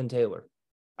Jonathan Taylor.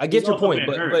 I get He's your also point, been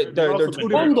but hurt. they're He's also two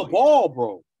been Run different. the ball,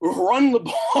 bro. Run the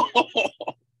ball.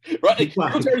 Right?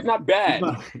 Singletary's not bad.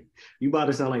 You about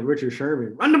to sound like Richard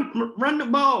Sherman. Run the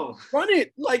ball. Run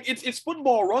it. Like it's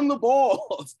football. Run the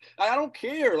ball. I don't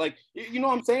care. Like you know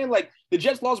what I'm saying? Like the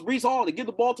Jets lost Brees Hall. They give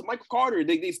the ball to Michael Carter.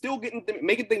 They still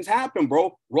making things happen,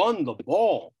 bro. Run the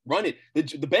ball. Run it. The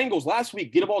Bengals last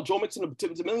week get the ball Joe Mixon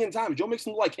a million times. Joe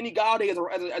Mixon like Kenny Galladay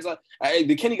as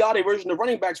the Kenny Galladay version of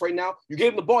running backs right now. You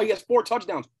gave him the ball. He has 4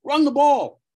 touchdowns. Run the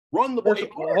ball. Run the ball.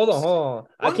 Hold on.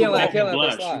 I can't let that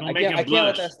slide. Don't I make him can't let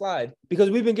blush. that slide because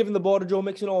we've been giving the ball to Joe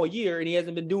Mixon all year and he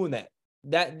hasn't been doing that.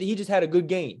 That he just had a good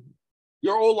game.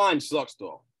 Your O-line sucks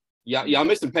though. Yeah, I'm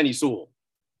missing Penny Sewell,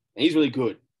 and he's really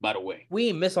good, by the way. We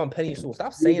ain't miss on Penny Sewell.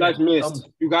 Stop saying You guys that. missed.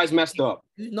 You guys messed up.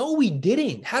 No, we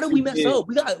didn't. How did we mess did. up?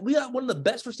 We got one of the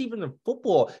best receivers in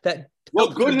football. That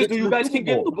What good is it? to You the guys Super can't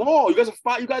get him the Bowl. ball.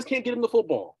 You guys can't get him the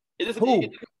football. It doesn't. Who?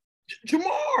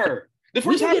 Jamar. The We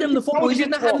first can half get him the football. He's just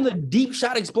not having the. the deep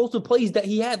shot explosive plays that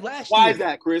he had last year. Why is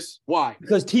that, Chris? Why?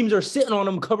 Because teams are sitting on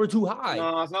him cover too high.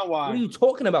 No, that's not What are why. you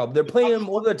talking about? They're playing him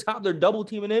over the top. They're double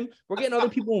teaming him. We're getting other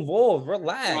people involved.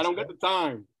 Relax. I don't get the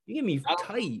time. You get me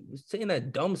tight. You're saying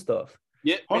that dumb stuff.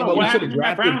 Yeah. Hold But on, we what should have happened in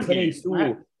that drafted Browns Penny game?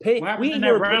 Sewell. What happened in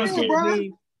that Browns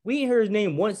game? We ain't heard his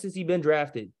name once since he been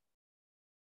drafted.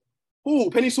 Who?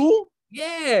 Penny Sewell?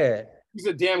 Yeah. He's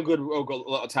a damn good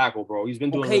tackle, bro. He's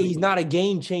been doing. Okay, he's not a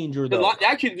game changer though.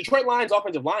 Actually, Detroit Lions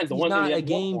offensive line is the He's one. not a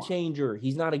game changer.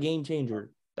 He's not a game changer.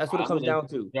 That's what it comes down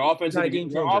to. Their offense, not a game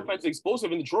their changer. offense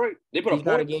explosive in Detroit. They put He's up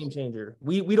not a points. game changer.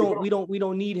 We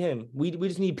don't need him. We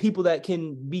just need people that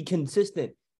can be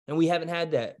consistent, and we haven't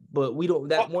had that. But we don't.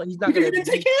 That one, he's not Because gonna. you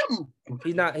didn't take him.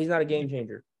 He's not a game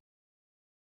changer.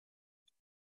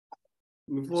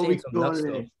 Before we Saying some go nuts, in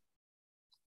though. there,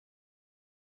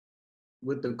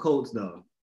 with the Colts though,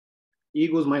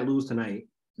 Eagles might lose tonight.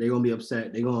 They're gonna be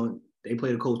upset. They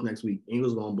play the Colts next week.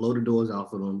 Eagles gonna blow the doors out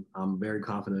for them. I'm very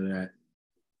confident of that.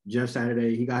 Jeff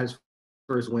Saturday, he got his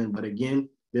first win, but again,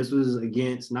 this was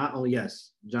against not only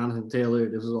Jonathan Taylor.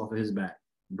 This was off of his back,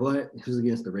 but this was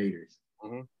against the Raiders.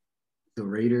 Mhm. The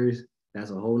Raiders.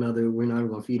 That's a whole nother. We're not even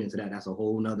gonna feed into that. That's a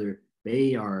whole nother.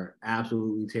 They are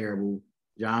absolutely terrible.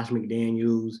 Josh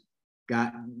McDaniels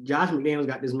got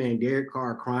this man Derek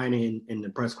Carr crying in the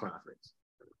press conference.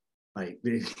 Like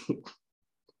this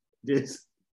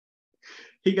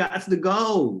he got to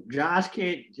go. Josh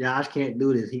can't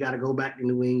do this. He got to go back to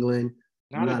New England.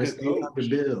 Not a good coach. The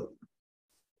bill.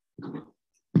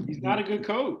 He's not a good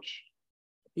coach.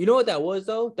 You know what that was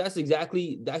though? That's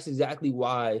exactly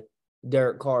why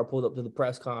Derek Carr pulled up to the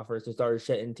press conference and started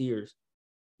shedding tears.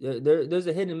 There's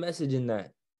a hidden message in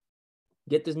that.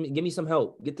 Give me some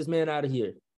help. Get this man out of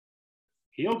here.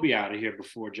 He'll be out of here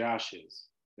before Josh is.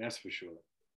 That's for sure.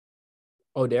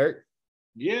 Oh, Derek?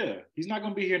 Yeah, he's not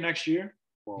going to be here next year.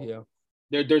 Well,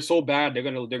 Yeah. they're so bad. They're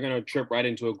gonna trip right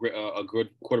into a good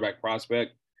quarterback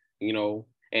prospect, you know,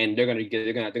 and they're gonna trade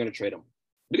him.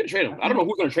 They're gonna trade him. I don't know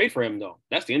who's gonna trade for him though.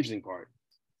 That's the interesting part.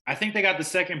 I think they got the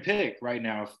second pick right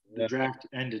now if the draft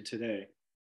ended today.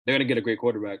 They're gonna get a great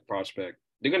quarterback prospect.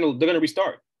 They're gonna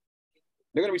restart.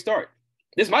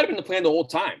 This might have been the plan the whole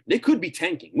time. They could be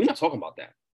tanking. We're not talking about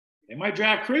that. They might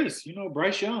draft Chris,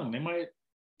 Bryce Young. They might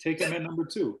take him at number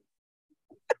 2.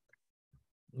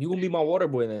 You gonna be my water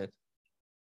boy then?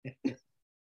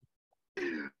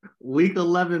 Week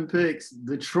 11 picks.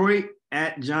 Detroit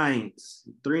at Giants.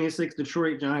 3-6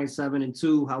 Detroit, Giants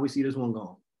 7-2. How we see this one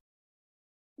going?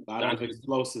 A lot of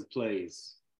explosive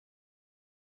plays.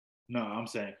 No, I'm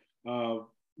saying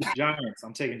Giants.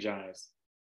 I'm taking Giants.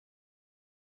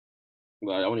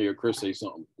 I want to hear Chris say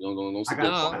something. Don't say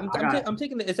that. I'm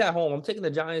taking it's at home. I'm taking the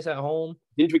Giants at home.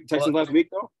 Didn't you pick the Texans last week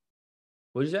though?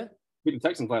 What did you say? You picked the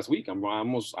Texans last week.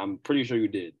 I'm pretty sure you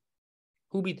did.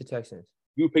 Who beat the Texans?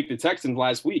 You picked the Texans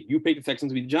last week. You picked the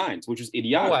Texans to beat the Giants, which is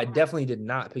idiotic. Oh, I definitely did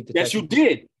not pick the Yes, Texans. you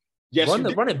did. Yes, you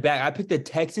did. Run it back. I picked the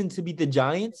Texans to beat the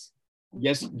Giants.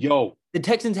 Yes, yo. The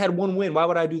Texans had one win. Why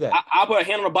would I do that? I'll put a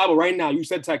hand on the Bible right now. You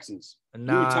said Texans.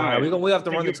 Nah, we have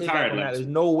to run the tape back on that. There's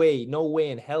no way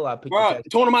in hell I picked the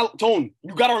Texans. Tone.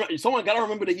 Someone gotta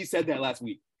remember that he said that last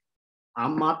week.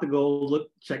 I'm about to go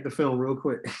check the film real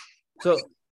quick. So,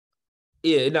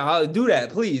 yeah, no, I'll do that,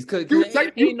 please. Cause You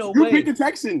ain't no you way. picked the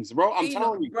Texans, bro. I'm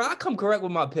telling you. Bro, I come correct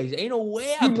with my picks. Ain't no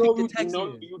way I You picked know, the Texans.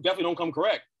 you definitely don't come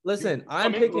correct. Listen,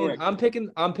 I'm picking.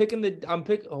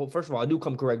 Oh, first of all, I do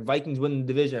come correct. Vikings win the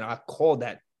division. I called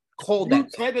that Call You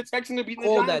that. said the Texans are beating the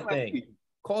Call Giants that last thing. week.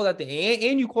 Call that thing.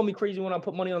 And you called me crazy when I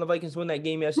put money on the Vikings to win that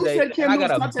game You yesterday. said Cam I Newton's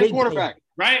got a top 10 big quarterback. team.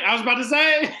 Right? I was about to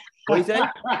say. What you say?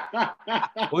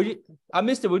 I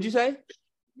missed it. What'd you say?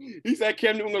 He said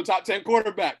Cam Newton was top 10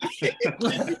 quarterback.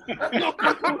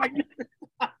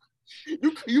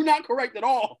 You're not correct at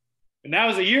all. And that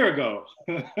was a year ago.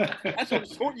 That's a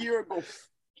short year ago.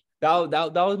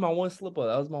 That was my one slip up.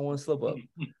 That was my one slip up.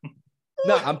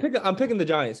 No, I'm picking the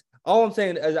Giants. All I'm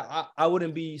saying is I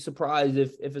wouldn't be surprised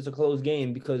if it's a close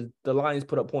game because the Lions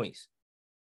put up points.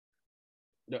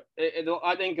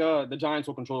 I think the Giants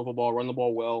will control the football, run the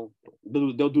ball well.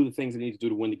 They'll do the things they need to do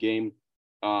to win the game.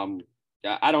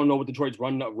 I don't know what Detroit's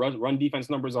run defense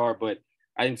numbers are, but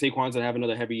I think Saquon's gonna have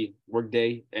another heavy work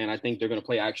day, and I think they're gonna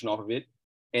play action off of it.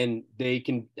 And they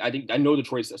can. I know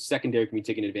Detroit's secondary can be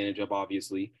taken advantage of,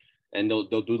 obviously, and they'll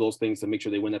do those things to make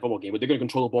sure they win that football game. But they're gonna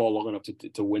control the ball long enough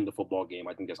to win the football game.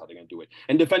 I think that's how they're gonna do it.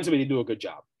 And defensively, they do a good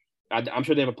job. I'm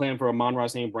sure they have a plan for Amon-Ra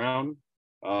St. Brown.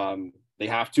 They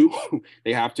have to.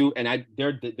 They have to. And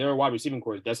their wide receiving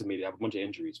core is decimated. They have a bunch of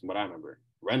injuries from what I remember.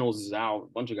 Reynolds is out.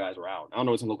 A bunch of guys are out. I don't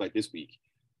know what it's going to look like this week.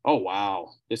 Oh,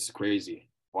 wow. This is crazy.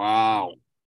 Wow.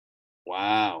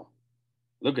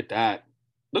 Look at that.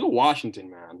 Look at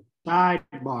Washington, man.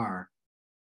 Sidebar.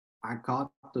 I caught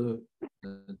the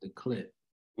clip.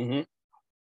 Mm-hmm.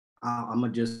 I'm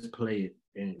going to just play it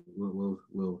and we'll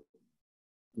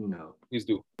Please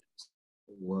do.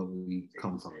 where we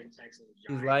come from. He's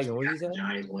lagging. What did he say?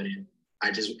 Giants winning.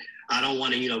 I don't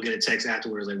want to, get a text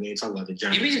afterwards like we ain't talking about the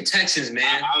Giants. Give me the Texans,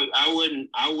 man. I wouldn't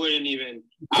even.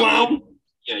 Clown.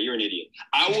 Yeah, you're an idiot.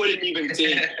 I wouldn't even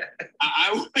take.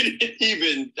 I wouldn't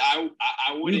even. I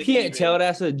wouldn't. You can't tell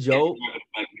that's a joke.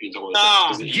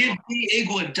 Nah, give me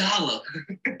Iguodala.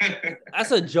 That's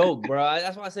a joke, bro.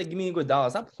 That's why I said give me Iguodala.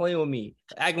 Stop playing with me.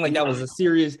 Acting like that was a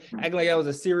serious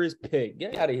pick.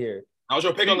 Get out of here. I was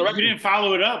your pick on the record. You didn't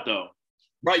follow it up though.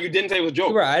 Right, you didn't say it was a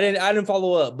joke. Right, I didn't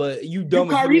follow up, but you dumb.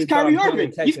 He's Kyrie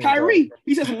Irving. He's Kyrie.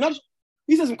 He said some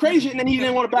crazy shit, and then he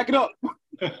didn't want to back it up.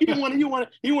 He didn't want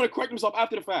to correct himself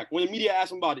after the fact when the media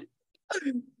asked him about it.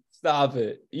 Stop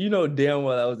it. You know damn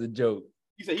well that was a joke.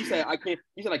 He said I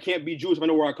can't be Jewish if I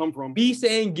know where I come from. Me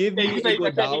saying give me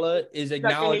Iguodala is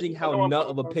acknowledging how nut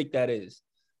of a pick that is.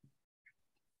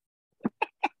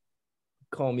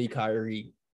 Call me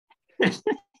Kyrie. Kyrie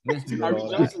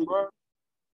Johnson, bro.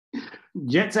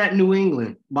 Jets at New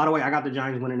England. By the way, I got the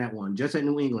Giants winning that one. Jets at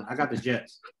New England. I got the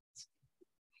Jets.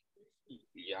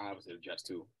 Yeah, I would say the Jets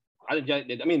too.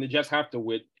 The Jets have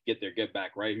to get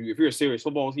back, right? If you're a serious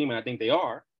football team, and I think they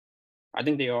are.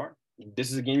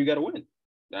 This is a game you got to win.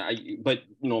 But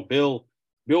Bill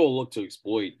will look to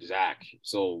exploit Zach.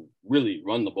 So really,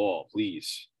 run the ball,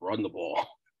 please. Run the ball.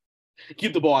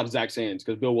 Keep the ball out of Zach's hands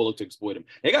because Bill will look to exploit him.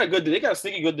 They got a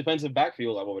sneaky good defensive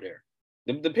backfield over there.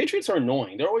 The Patriots are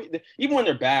annoying. They're always, even when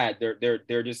they're bad,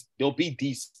 they'll be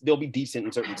decent. They'll be decent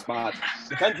in certain spots.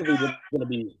 Defensively, they're going to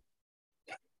be.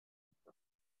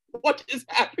 What is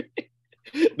happening?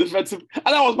 Defensive. I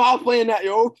thought it was Miles playing that,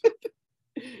 yo.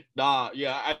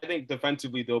 I think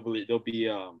defensively they're going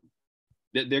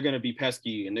to be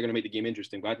pesky and they're going to make the game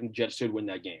interesting. But I think the Jets should win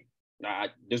that game.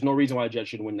 There's no reason why the Jets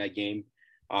should win that game.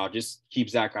 Just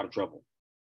keep Zach out of trouble.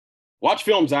 Watch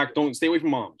film, Zach. Don't stay away from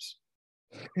moms.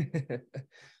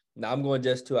 No, I'm going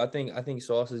Jets too. I think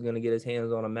Sauce is going to get his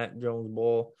hands on a Mac Jones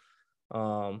ball.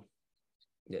 I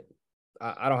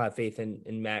don't have faith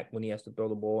in Mac when he has to throw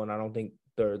the ball, and I don't think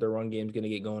their run game is going to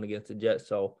get going against the Jets.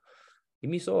 So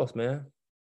give me Sauce, man.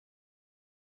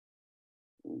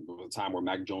 There was a time where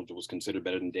Mac Jones was considered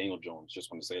better than Daniel Jones.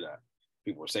 Just want to say that.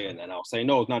 People were saying that. And I was saying,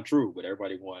 no, it's not true, but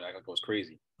everybody wanted to go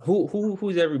crazy.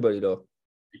 Who's everybody, though?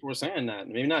 People were saying that.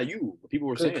 Maybe not you, but people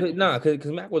were saying that.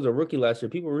 Because Mac was a rookie last year.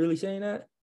 People were really saying that?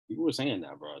 People were saying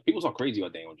that, bro. People talk crazy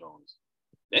about Daniel Jones.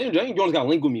 Daniel Jones got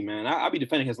linked with me, man. I be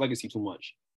defending his legacy too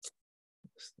much.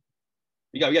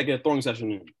 We got to get a throwing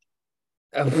session in.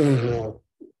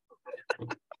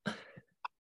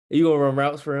 You going to run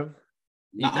routes for him?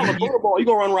 I'm a throw the ball. You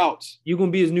going to run routes. You going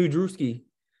to be his new Drewski.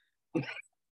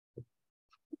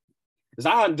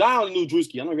 Zion new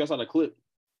Drewski. I don't know if you guys saw the clip.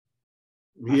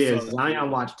 Yeah, Zion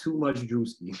watched too much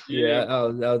Drewski. Yeah,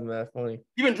 that was mad funny.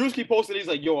 Even Drewski posted, he's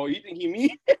like, yo, you think he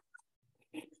me?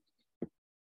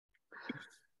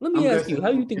 Let me ask you,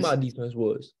 how do you think my defense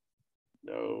was?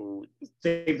 No.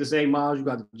 Safe to say, Miles, you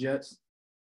got the Jets.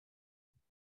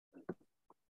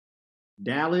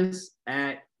 Dallas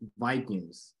at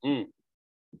Vikings. This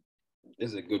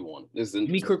is a good one. This is Give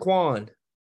me Kirkwan.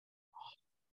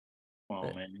 Come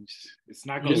on, man. It's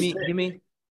not going to stick. Give me.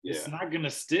 It's not going to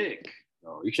stick.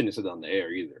 No, you shouldn't have said that on the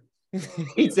air either.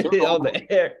 He said it on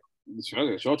the air.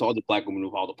 Show to all the black women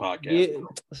who follow the podcast. Yeah,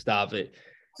 stop it.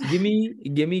 Give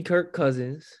me Kirk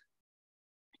Cousins.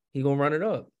 He gonna run it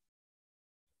up.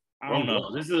 I don't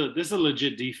know. This is a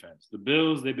legit defense. The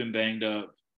Bills, they've been banged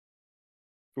up.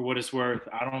 For what it's worth,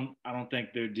 I don't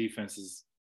think their defense is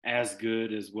as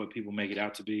good as what people make it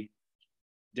out to be.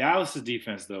 Dallas's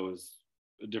defense, though, is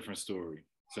a different story.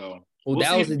 So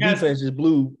Dallas's defense just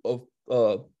blew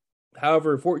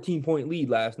however 14-point lead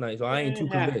last night. So I ain't too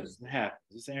convinced. It happens.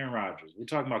 It's Aaron Rodgers. We're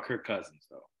talking about Kirk Cousins,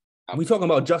 though. We talking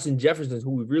about Justin Jefferson,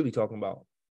 who we really talking about.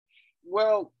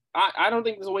 Well, I don't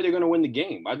think this is the way they're going to win the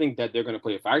game. I think that they're going to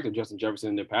play a factor of Justin Jefferson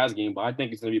in their pass game, but I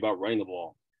think it's going to be about running the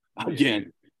ball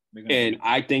again. And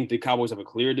I think the Cowboys have a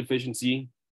clear deficiency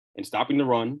in stopping the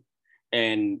run.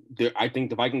 And I think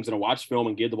the Vikings are going to watch film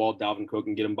and give the ball to Dalvin Cook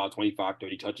and get him about 25,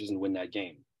 30 touches and win that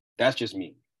game. That's just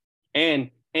me.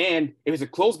 And if it's a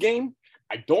close game,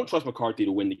 I don't trust McCarthy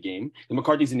to win the game. And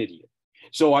McCarthy's an idiot.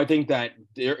 So I think that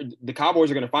the Cowboys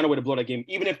are going to find a way to blow that game.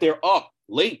 Even if they're up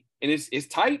late and it's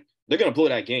tight, they're going to blow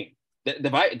that game. The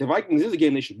Vikings is a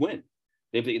game they should win.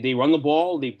 They run the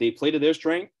ball. They play to their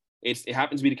strength. It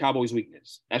happens to be the Cowboys'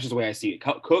 weakness. That's just the way I see it.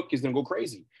 Cook is going to go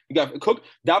crazy. You got Cook.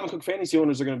 Dalvin Cook fantasy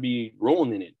owners are going to be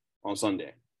rolling in it on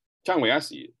Sunday. That's the way I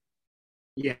see it.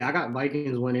 Yeah, I got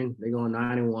Vikings winning. They're going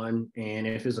 9-1. And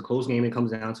if it's a close game, it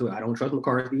comes down to it. I don't trust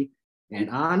McCarthy.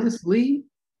 And honestly,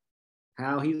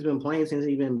 how he's been playing since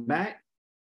he's been back,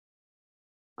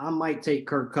 I might take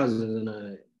Kirk Cousins in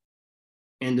the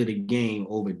end of the game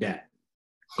over Dak.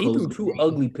 He threw two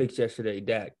ugly picks yesterday,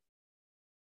 Dak.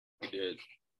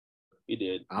 He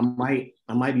did. I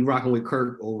might be rocking with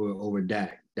Kirk over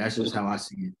Dak. That's just how I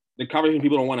see it. The conversation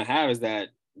people don't want to have is that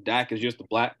Dak is just the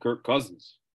black Kirk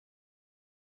Cousins.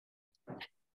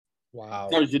 Wow.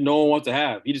 No one wants to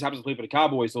have. He just happens to play for the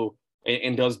Cowboys, so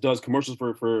and does commercials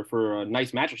for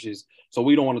nice mattresses. So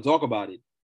we don't want to talk about it.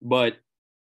 But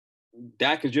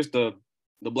Dak is just the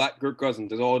black Kirk Cousins.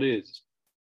 That's all it is.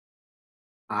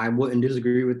 I wouldn't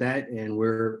disagree with that, and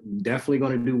we're definitely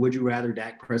going to do Would You Rather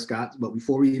Dak Prescott. But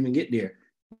before we even get there,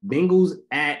 Bengals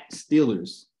at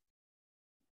Steelers.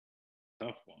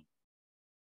 Tough one.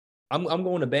 I'm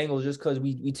going to Bengals just because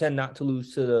we tend not to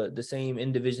lose to the same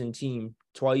in-division team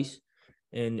twice,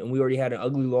 and we already had an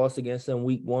ugly loss against them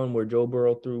week 1 where Joe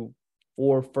Burrow threw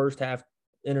 4 first-half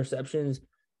interceptions,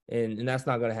 and that's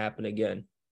not going to happen again.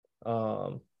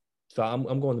 So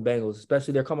I'm going to Bengals,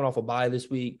 especially they're coming off a bye this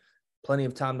week. Plenty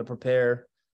of time to prepare.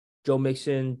 Joe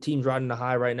Mixon, team's riding the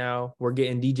high right now. We're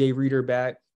getting DJ Reader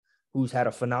back, who's had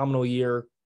a phenomenal year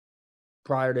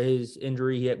prior to his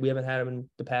injury. We haven't had him in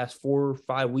the past 4 or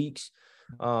 5 weeks.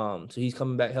 So he's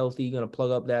coming back healthy, going to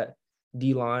plug up that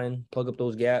D-line, plug up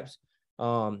those gaps.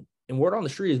 And word on the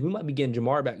street is we might be getting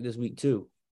Jamar back this week too.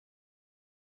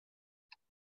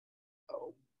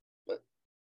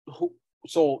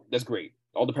 So that's great.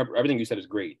 Everything you said is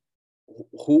great.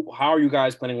 How are you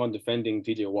guys planning on defending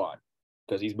TJ Watt?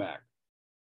 Because he's back.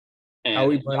 And how are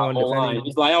we planning on defending him?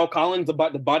 Is La'el Collins the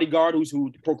bodyguard who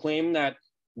proclaimed that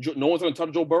no one's going to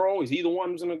touch Joe Burrow? Is he the one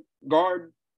who's going to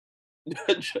guard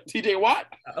TJ Watt?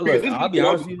 Look, I'll be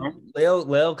honest with you.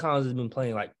 La'el Collins has been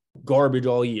playing like garbage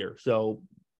all year. So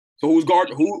who's guard?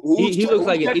 He looks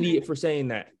like an idiot for saying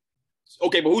that.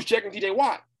 Okay, but who's checking TJ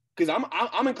Watt? Because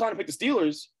I'm inclined to pick the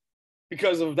Steelers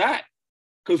because of that.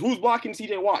 Because who's blocking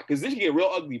TJ Watt? Because this can get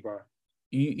real ugly, bro.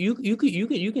 You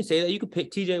can say that. You could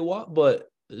pick TJ Watt,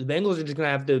 but the Bengals are just gonna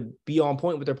have to be on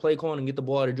point with their play calling and get the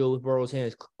ball out of Joe Burrow's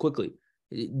hands quickly.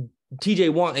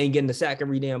 TJ Watt ain't getting the sack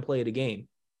every damn play of the game.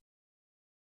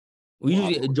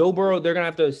 Joe Burrow, they're gonna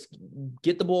have to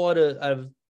get the ball out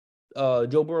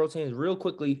of Joe Burrow's hands real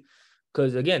quickly.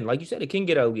 Because again, like you said, it can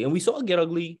get ugly, and we saw it get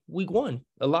ugly week 1.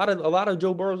 A lot of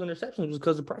Joe Burrow's interceptions was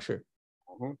because of pressure.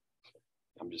 Mm-hmm.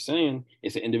 I'm just saying,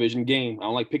 it's an in-division game. I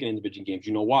don't like picking in-division games.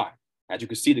 You know why? As you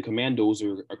can see, the Commandos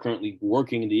are currently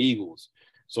working the Eagles.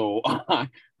 So,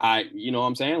 you know what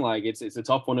I'm saying? Like, it's a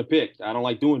tough one to pick. I don't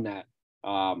like doing that.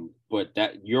 But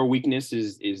that your weakness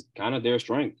is kind of their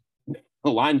strength.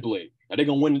 Line play. Are they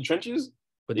going to win the trenches?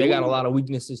 But they got a lot of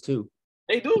weaknesses, too.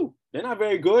 They do. They're not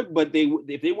very good, but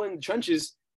if they win the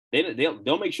trenches,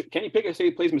 they'll make sure. Kenny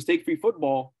Pickett plays mistake-free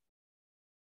football.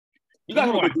 You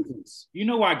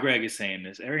know why Greg is saying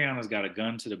this. Ariana's got a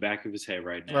gun to the back of his head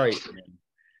right now. Right.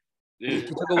 She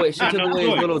took away his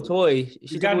little toy.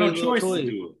 She got no choice to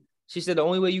do it. She said the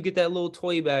only way you get that little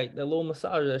toy back, that little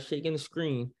massager that's shaking the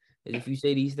screen, is if you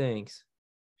say these things.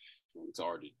 It's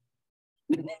already.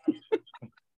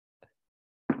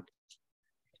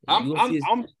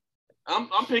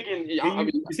 I'm picking.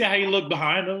 You see how you look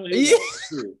behind him? Yeah.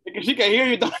 She can hear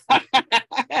you.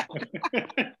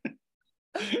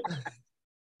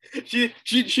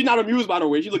 She not amused by the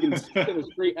way. She's looking in a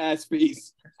straight ass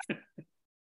face.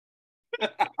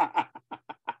 I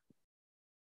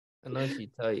know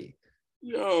she tight.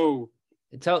 Yo.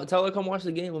 Tell her come watch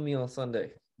the game with me on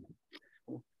Sunday.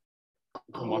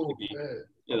 Come watch the game.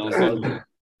 Yeah, on Sunday.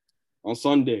 On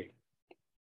Sunday.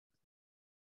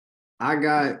 I'm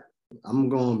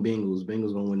going Bengals.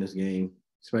 Bengals gonna win this game.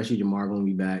 Especially Jamar gonna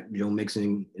be back. Joe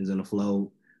Mixon is in the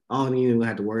flow. I don't even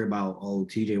have to worry about,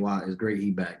 TJ Watt is great,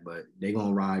 he back, but they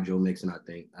gonna ride Joe Mixon, I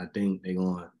think. I think they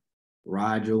gonna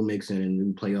ride Joe Mixon and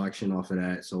do play action off of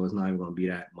that. So it's not even gonna be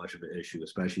that much of an issue,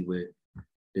 especially with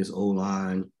this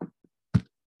O-line.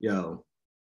 Yo,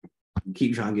 you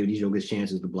keep trying to give these jokers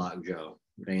chances to block Joe.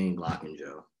 They ain't blocking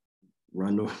Joe.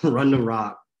 Run the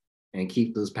rock and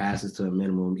keep those passes to a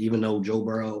minimum. Even though Joe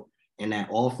Burrow and that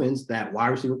offense, that wide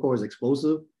receiver core is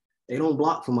explosive, they don't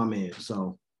block for my man.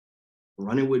 So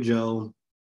running with Joe,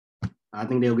 I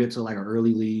think they'll get to like an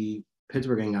early lead.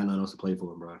 Pittsburgh ain't got nothing else to play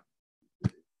for, bro.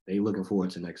 They looking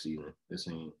forward to next season. This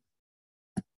ain't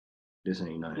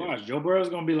nothing. Gosh, Joe Burrow's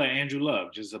gonna be like Andrew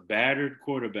Luck, just a battered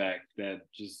quarterback that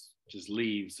just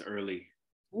leaves early.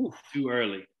 Oof. Too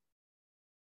early.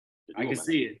 I can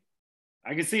see it.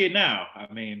 I can see it now.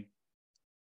 I mean,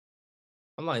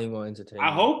 I'm not even going to entertain.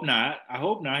 I hope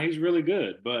not. He's really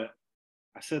good, but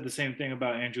I said the same thing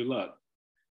about Andrew Luck.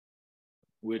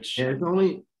 Which it's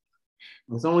only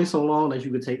so long that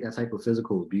you could take that type of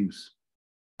physical abuse,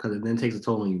 because it then takes a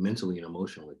toll on you mentally and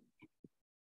emotionally.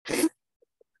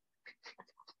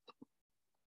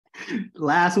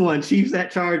 Last one, Chiefs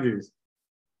at Chargers.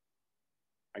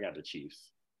 I got the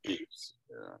Chiefs. Chiefs.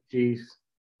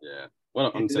 Yeah.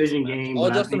 What a division game. All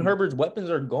Justin Herbert's weapons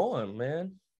are gone,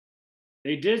 man.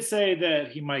 They did say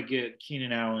that he might get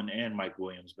Keenan Allen and Mike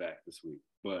Williams back this week,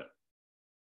 but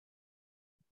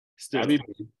still,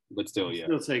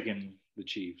 still taking the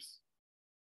Chiefs.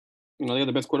 You know, they're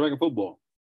the best quarterback in football.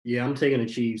 Yeah, I'm taking the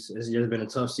Chiefs. It's just been a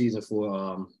tough season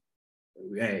for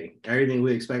everything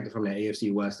we expected from the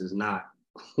AFC West is not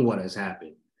what has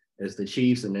happened. It's the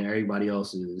Chiefs and then everybody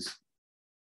else is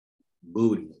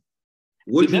booty.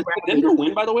 Did Denver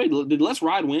win, by the way? Did Les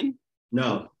Ride win?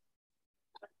 No.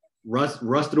 Russ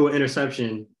threw an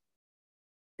interception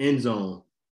end zone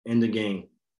in the game.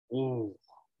 Oh,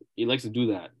 he likes to do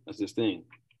that. That's his thing.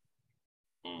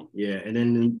 Yeah, and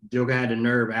then Joker had the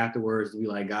nerve afterwards to be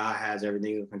like, God has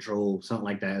everything in control, something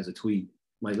like that as a tweet.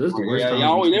 Like, this is the worst time.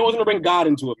 They wasn't gonna bring God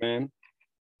into it, man.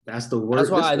 That's the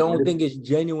worst. That's why I don't think it's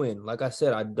genuine. Like I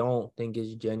said, I don't think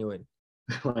it's genuine.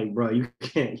 Like, bro, you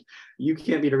can't be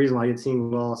the reason why your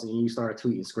team lost and you start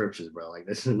tweeting scriptures, bro. Like,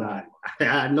 this is not.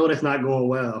 I know that's not going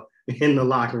well in the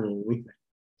locker room.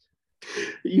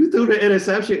 You threw the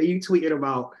interception and you tweeted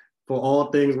about for all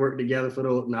things work together for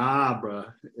those. Nah, bro,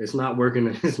 it's not working.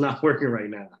 It's not working right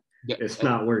now. It's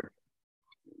not working.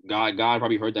 God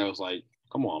probably heard that. Was like,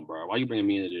 come on, bro, why you bringing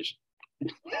me into this?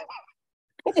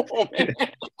 Come on, man.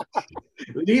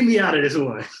 Leave me out of this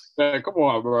one. Man, come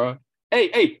on, bro.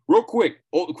 Hey, real quick,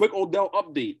 quick Odell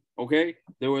update, okay?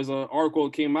 There was an article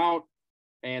that came out,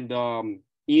 and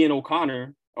Ian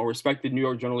O'Connor, a respected New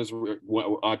York journalist,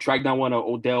 tracked down one of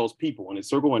Odell's people in his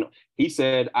circle, and he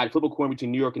said, I'd flip a coin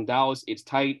between New York and Dallas. It's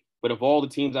tight, but of all the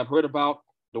teams I've heard about,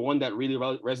 the one that really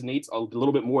resonates a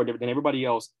little bit more than everybody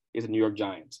else is the New York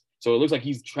Giants. So it looks like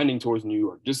he's trending towards New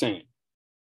York. Just saying.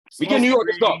 We get New York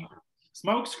stuff.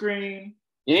 Smoke screen.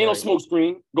 It ain't no smoke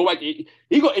screen. Go back. If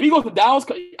he goes to Dallas,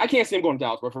 I can't see him going to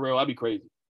Dallas, but for real, that'd be crazy.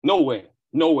 No way.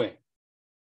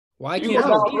 Why can't you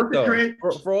see it,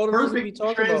 though? For all the reasons we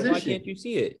talking about, why can't you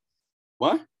see it?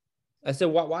 What? I said,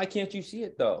 why can't you see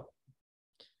it, though?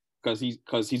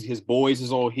 Because his boys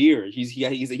is all here. He's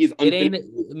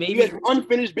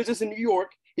unfinished business in New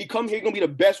York. He come here, gonna be the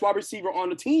best wide receiver on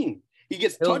the team. He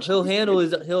gets touched. He'll handle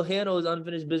his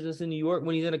unfinished business in New York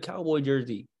when he's in a Cowboy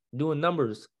jersey doing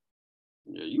numbers.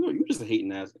 Yeah, you just a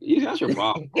hating ass. That's your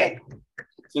problem.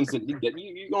 Cincinnati,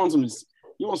 you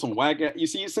on some whack. You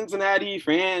see, Cincinnati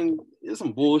fan, it's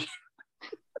some bullshit.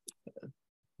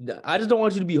 I just don't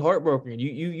want you to be heartbroken.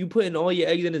 You putting all your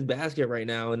eggs in his basket right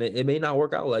now, and it may not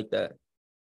work out like that.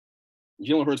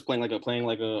 Jalen Hurts playing like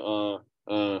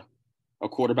a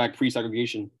quarterback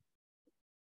pre-segregation.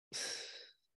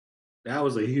 That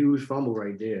was a huge fumble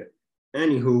right there.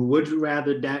 Anywho, would you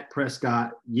rather Dak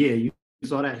Prescott? Yeah, you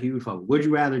saw that huge fumble. Would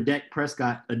you rather Dak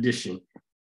Prescott edition?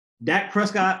 Dak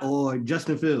Prescott or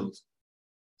Justin Fields?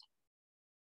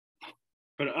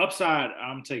 For the upside,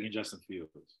 I'm taking Justin Fields.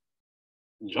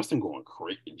 Justin going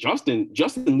crazy. Justin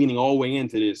leaning all the way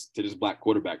into this black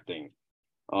quarterback thing.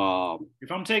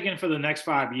 If I'm taking for the next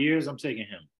 5 years, I'm taking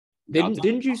him.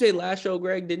 Didn't you say last show,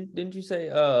 Greg? Didn't you say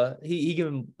he give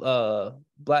him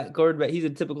black quarterback? He's a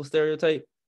typical stereotype.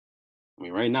 I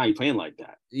mean, right now you're playing like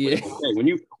that. Yeah. Okay. When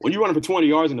you run for 20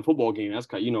 yards in the football game, that's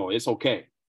it's okay.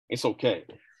 It's okay.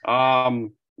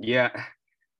 Yeah.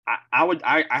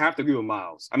 I have to agree with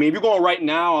Miles. I mean, if you're going right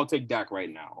now, I'll take Dak right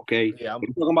now. Okay. Yeah. If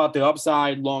you're talking about the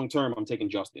upside long term, I'm taking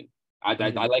Justin. I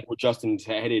like what Justin's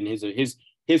headed in.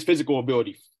 His physical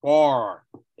ability far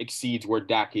exceeds where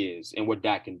Dak is and what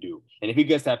Dak can do. And if he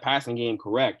gets that passing game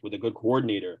correct with a good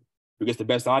coordinator who gets the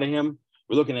best out of him,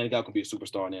 we're looking at a guy who can be a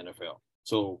superstar in the NFL.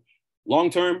 So long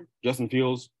term, Justin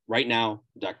Fields. Right now,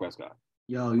 Dak Prescott.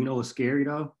 Yo, you know what's scary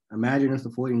though? Imagine if the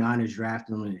 49ers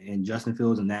drafted him and Justin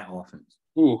Fields in that offense.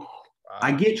 Ooh.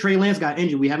 I get Trey Lance got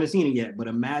injured. We haven't seen it yet, but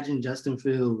imagine Justin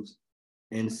Fields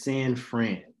in San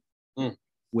Fran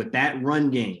with that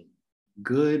run game.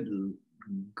 Good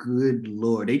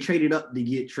Lord. They traded up to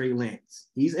get Trey Lance.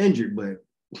 He's injured, but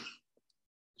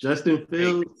Justin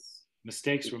Fields.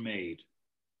 Mistakes were made.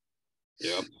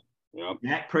 Yep.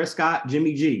 Dak Prescott,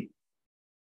 Jimmy G.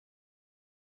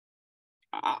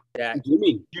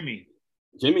 Jimmy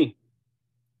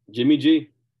G.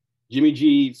 Jimmy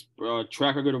G's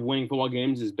track record of winning football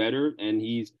games is better, and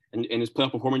his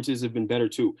playoff performances have been better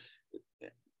too.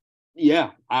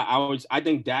 Yeah, I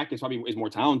think Dak is more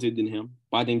talented than him,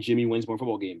 but I think Jimmy wins more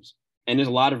football games, and there's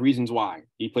a lot of reasons why.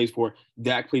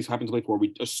 Dak happens to play for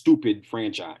a stupid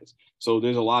franchise, so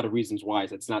there's a lot of reasons why.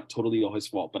 It's not totally all his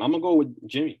fault, but I'm gonna go with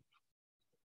Jimmy.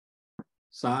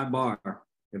 Sidebar: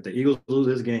 if the Eagles lose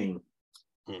this game,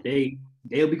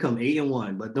 they'll become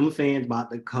 8-1, but them fans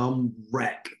about to come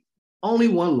wreck. Only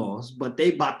one loss, but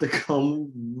they about to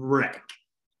come wreck.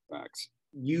 Facts.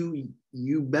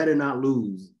 You better not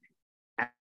lose.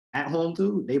 At home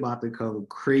too, they about to come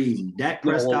crazy. Dak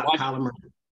Prescott, Kyler Murray.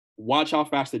 Watch how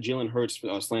fast the Jalen Hurts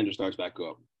slander starts back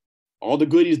up. All the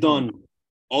good he's done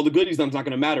is not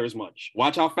going to matter as much.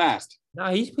 Watch how fast. Nah,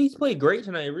 he's played great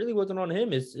tonight. It really wasn't on him.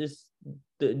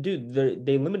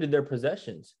 They limited their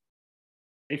possessions.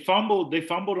 They fumbled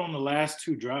on the last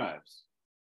two drives.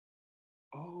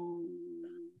 Oh.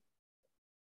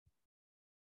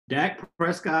 Dak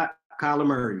Prescott, Kyler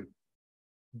Murray.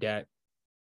 Dak.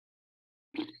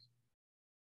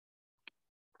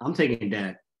 I'm taking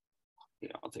Dak.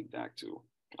 Yeah, I'll take Dak too.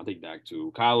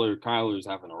 Kyler's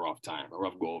having a rough time, a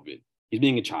rough go of it. He's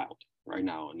being a child right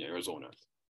now in Arizona.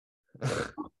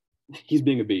 He's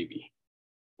being a baby.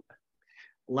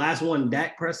 Last one,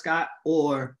 Dak Prescott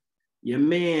or your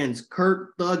man's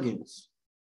Kirk Thuggins.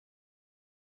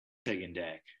 Taking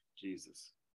Dak.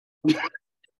 Jesus.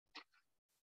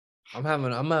 I'm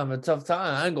having a tough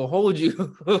time. I ain't gonna hold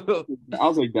you.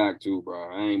 I'll take Dak too, bro.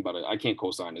 I can't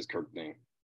co-sign this Kirk thing.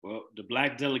 Well, the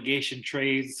black delegation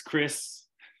trades Chris.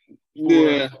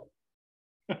 Yeah.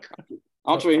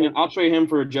 I'll trade him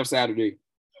for Jeff Saturday.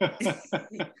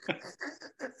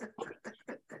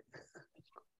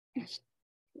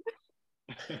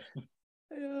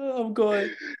 I'm going.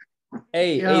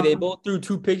 Hey, they both threw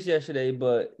 2 picks yesterday,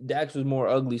 but Dax was more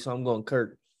ugly, so I'm going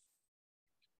Kirk.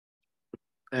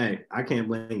 Hey, I can't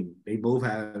blame you. They both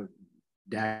have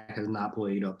Dak has not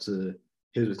played up to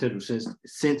his potential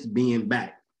since being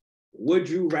back. Would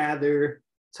you rather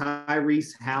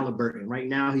Tyrese Halliburton? Right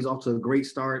now, he's off to a great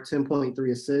start,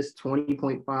 10.3 assists,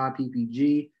 20.5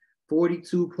 PPG,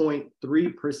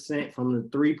 42.3% from the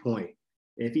three-point.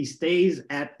 If he stays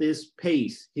at this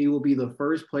pace, he will be the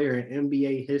first player in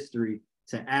NBA history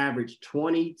to average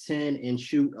 20, 10, and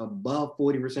shoot above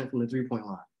 40% from the three-point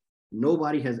line.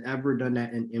 Nobody has ever done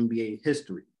that in NBA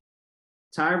history.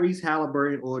 Tyrese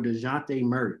Halliburton or DeJounte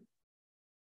Murray?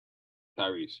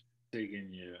 Tyrese.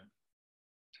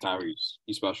 Tyrese.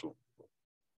 He's special.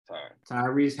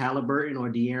 Tyrese Halliburton or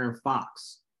De'Aaron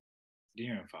Fox?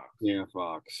 De'Aaron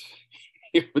Fox.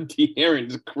 De'Aaron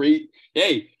is great.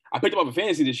 Hey, I picked him up in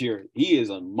fantasy this year. He is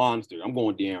a monster. I'm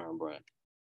going De'Aaron, bro.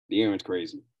 De'Aaron's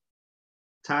crazy.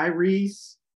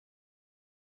 Tyrese,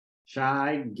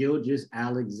 Shai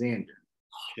Gilgeous-Alexander.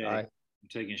 Shea. I'm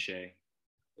taking Shea.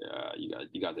 Yeah,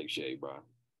 you got to take Shea, bro.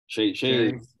 Shea is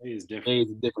different. Shea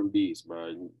is a different beast,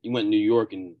 bro. He went to New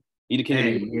York and he the king of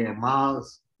New York. Yeah,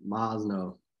 Miles,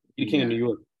 no. He the king of New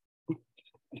York.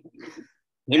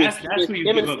 That's who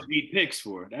you give up 8 picks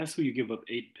for. That's who you give up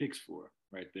 8 picks for,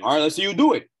 right there. All right, let's see you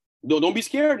do it. Don't be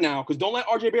scared now, because don't let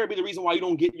RJ Barrett be the reason why you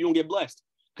don't get blessed.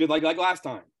 Because like last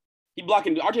time,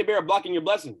 RJ Barrett blocking your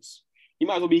blessings. He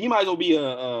might as well be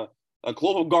a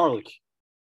clove of garlic.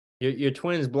 Your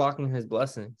twin's blocking his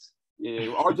blessings. Yeah,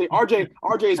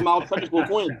 RJ's Miles' treacherous little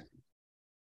twin.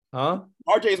 Huh?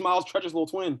 RJ's Miles' treacherous little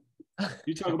twin.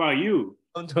 You talk about you.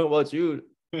 I'm talking about you.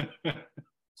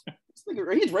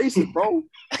 He's racist, bro.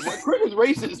 Chris is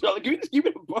racist, bro. Like, can we just keep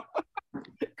it?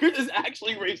 Chris is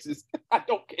actually racist. I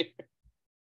don't care.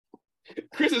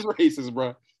 Chris is racist,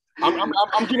 bro. I'm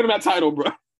giving him that title,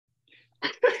 bro.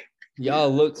 Y'all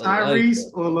look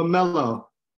Tyrese or LaMelo?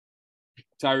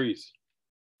 Tyrese.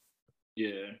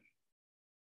 Yeah.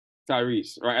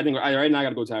 Tyrese, right? I think right now I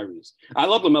gotta go Tyrese. I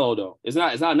love LaMelo though. It's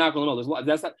not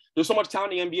LaMelo. There's so much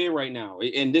talent in the NBA right now,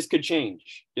 and this could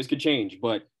change.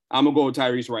 But I'm gonna go with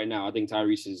Tyrese right now. I think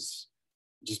Tyrese is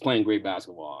just playing great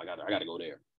basketball. I gotta go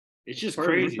there. It's just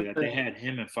crazy that they had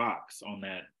him and Fox on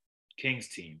that Kings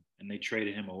team, and they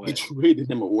traded him away.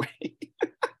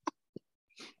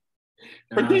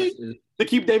 To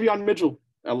keep Davion Mitchell.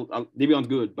 Davion's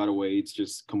good, by the way. It's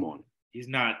just, come on. He's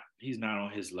not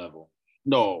on his level.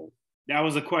 No. That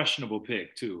was a questionable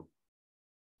pick, too.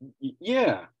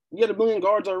 Yeah. You had 1 million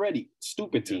guards already.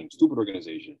 Stupid team. Stupid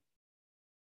organization.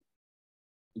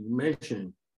 You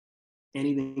mentioned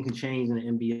anything can change in the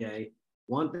NBA.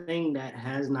 One thing that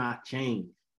has not changed,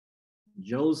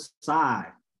 Joe Tsai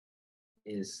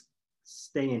is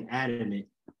staying adamant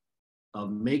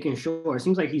of making sure. It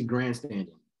seems like he's grandstanding.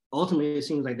 Ultimately, it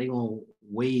seems like they're going to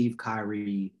waive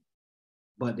Kyrie,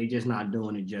 but they're just not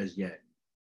doing it just yet.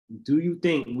 Do you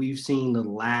think we've seen the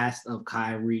last of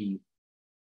Kyrie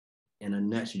in a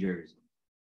Nets jersey?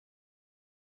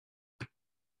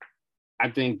 I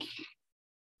think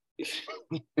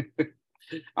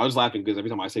I was laughing because every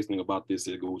time I say something about this,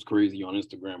 it goes crazy on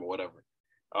Instagram or whatever.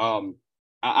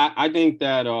 I think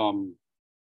that I'm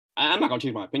not going to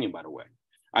change my opinion, by the way.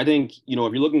 I think, if you're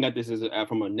looking at this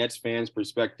from a Nets fan's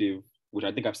perspective, which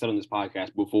I think I've said on this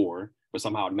podcast before, but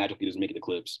somehow it magically doesn't make the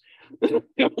clips.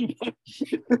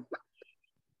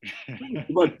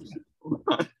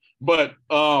 but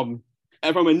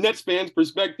and from a Nets fan's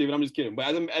perspective, and I'm just kidding,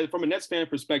 but from a Nets fan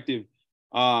perspective,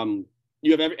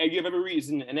 you have every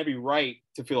reason and every right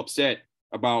to feel upset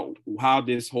about how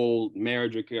this whole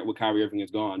marriage with Kyrie Irving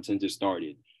has gone since it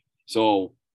started.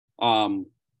 So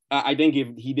I think if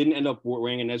he didn't end up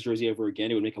wearing a Nets jersey ever again,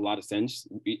 it would make a lot of sense.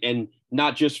 And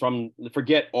not just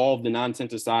forget all of the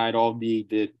nonsense aside, all of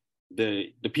the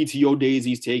PTO days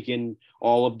he's taken,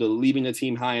 all of the leaving the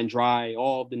team high and dry,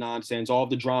 all of the nonsense, all of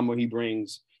the drama he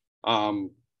brings. They're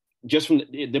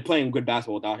playing good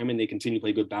basketball without him, and they continue to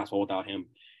play good basketball without him.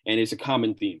 And it's a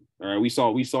common theme. All right. We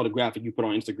saw the graphic you put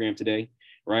on Instagram today,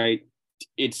 right?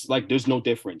 It's like there's no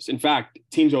difference. In fact,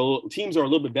 teams are a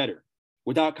little bit better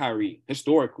without Kyrie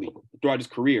historically throughout his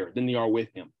career than they are with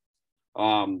him.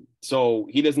 So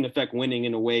he doesn't affect winning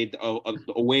in a way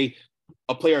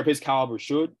a player of his caliber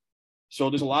should. So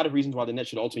there's a lot of reasons why the Nets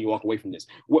should ultimately walk away from this.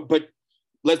 But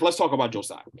let's talk about Joe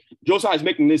Tsai. Joe Tsai is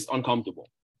making this uncomfortable.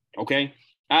 Okay,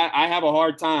 I have a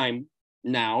hard time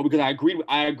now because I agree with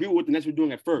what the Nets were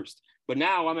doing at first, but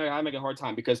now I make a hard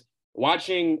time because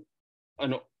watching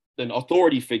an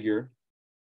authority figure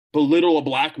belittle a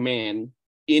black man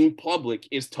in public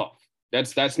is tough.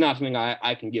 That's not something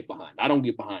I can get behind. I don't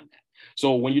get behind that.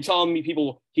 So when you're telling me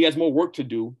he has more work to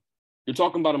do, you're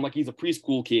talking about him like he's a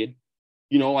preschool kid,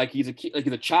 like he's a kid, like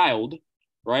he's a child,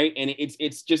 right? And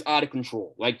it's just out of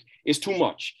control. Like it's too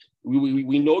much.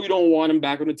 We know you don't want him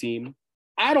back on the team.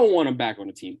 I don't want him back on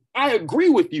the team. I agree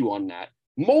with you on that.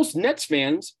 Most Nets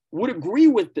fans would agree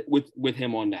with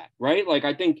him on that, right? Like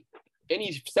I think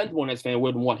any sensible Nets fan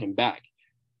wouldn't want him back.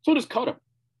 So just cut him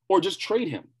or just trade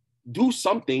him. Do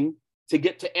something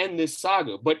to end this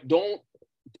saga, but don't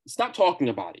stop talking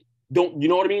about it. Don't, you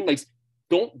know what I mean? Like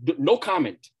no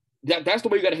comment. That's the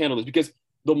way you got to handle this, because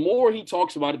the more he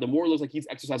talks about it, the more it looks like he's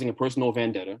exercising a personal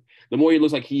vendetta. The more it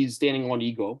looks like he's standing on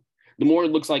ego. The more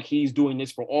it looks like he's doing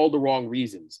this for all the wrong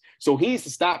reasons. So he needs to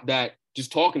stop that,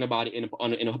 just talking about it in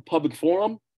a public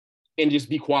forum, and just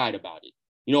be quiet about it.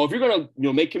 If you're gonna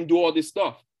make him do all this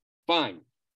stuff, fine.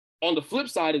 On the flip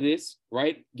side of this,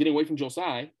 right, getting away from Joe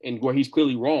Tsai and where he's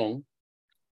clearly wrong,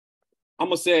 I'm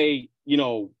gonna say,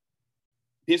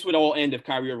 this would all end if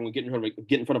Kyrie Irving would get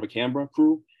in front of a camera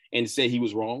crew and say he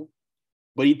was wrong,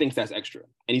 but he thinks that's extra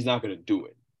and he's not gonna do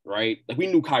it. Right? Like we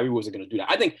knew Kyrie wasn't going to do that.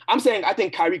 I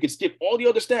think Kyrie could skip all the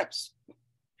other steps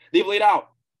they've laid out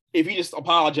if he just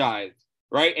apologized,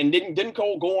 right? And didn't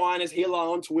go on his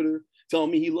halo on Twitter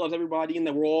telling me he loves everybody and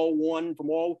that we're all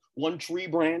one tree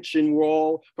branch and we're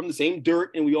all from the same dirt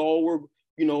and we all were,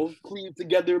 cleaved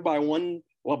together by one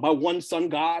sun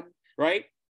god, right?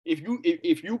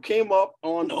 If you came up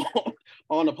on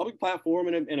a public platform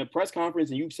in a press conference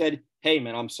and you said, "Hey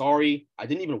man, I'm sorry, I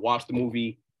didn't even watch the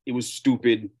movie. It was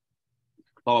stupid,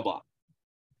 blah, blah, blah,"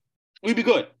 we'd be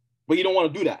good. But you don't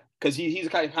want to do that because he's the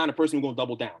kind of person who's going to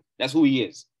double down. That's who he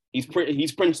is. He's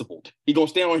principled. He's going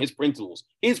to stand on his principles,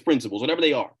 whatever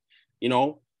they are,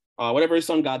 whatever his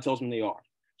sun God tells him they are.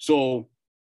 So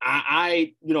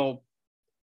You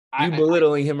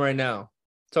belittling him right now.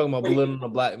 Talking about belittling a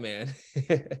black man.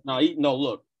 No,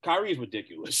 look, Kyrie is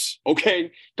ridiculous.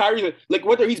 Okay, Kyrie, like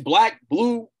whether he's black,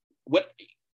 blue,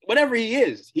 whatever he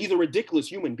is, he's a ridiculous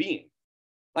human being.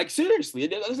 Like seriously,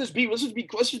 let's just be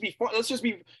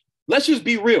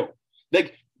real.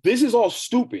 Like this is all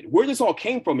stupid. Where this all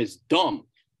came from is dumb.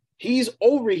 He's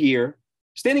over here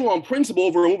standing on principle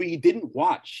over a movie he didn't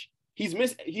watch. He's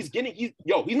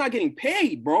not getting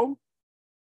paid, bro,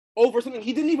 over something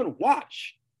he didn't even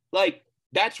watch. Like,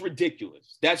 that's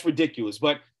ridiculous. That's ridiculous.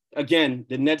 But again,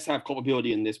 the Nets have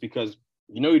culpability in this because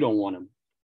you don't want him.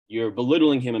 You're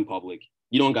belittling him in public.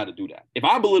 You don't got to do that. If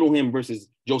I belittle him versus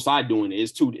Joe Tsai doing it,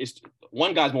 it's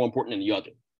one guy's more important than the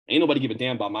other. Ain't nobody give a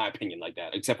damn about my opinion like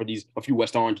that, except for a few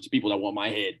West Orange people that want my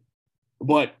head.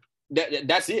 But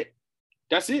that's it.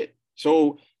 That's it.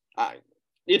 So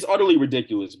it's utterly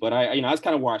ridiculous. But that's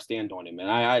kind of where I stand on it, man.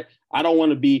 I don't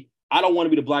want to be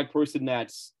the black person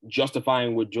that's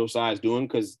justifying what Joe Tsai is doing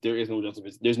because there's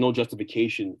no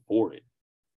justification for it.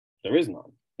 There is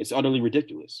none. It's utterly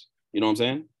ridiculous. You know what I'm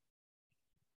saying?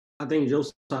 I think Joe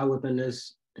Tsai within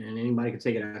this, and anybody can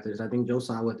take it after this, I think Joe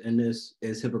Tsai within this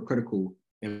is hypocritical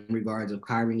in regards of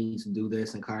Kyrie needs to do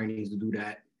this and Kyrie needs to do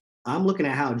that. I'm looking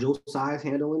at how Joe Tsai is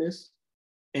handling this.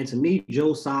 And to me,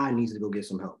 Joe Tsai needs to go get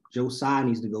some help. Joe Tsai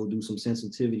needs to go do some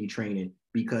sensitivity training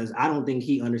because I don't think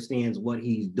he understands what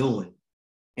he's doing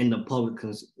in the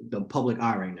public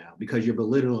eye right now. Because you're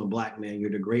belittling a black man,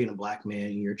 you're degrading a black man,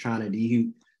 and you're trying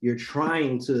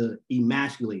to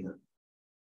emasculate him.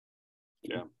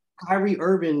 Yeah. Kyrie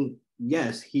Irving,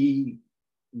 yes, he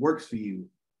works for you,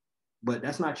 but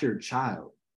that's not your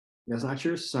child. That's not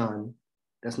your son.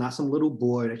 That's not some little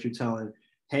boy that you're telling,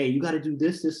 hey, you got to do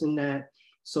this, this, and that,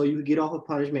 so you can get off of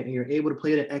punishment and you're able to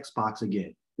play the Xbox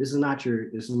again. This is not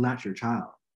your child.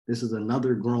 This is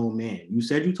another grown man. You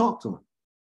said you talked to him.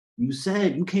 You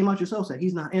said you came out yourself, said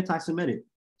he's not anti-Semitic.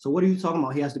 So what are you talking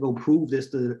about? He has to go prove this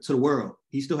to the world.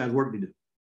 He still has work to do.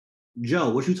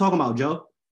 Joe, what you talking about, Joe?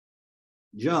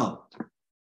 Joe,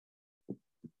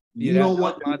 you don't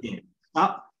want to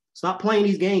stop playing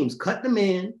these games. Cut the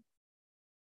man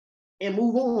and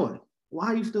move on. Why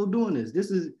are you still doing this?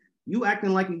 This is you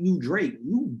acting like you Drake.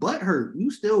 You butthurt. You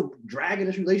still dragging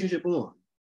this relationship on.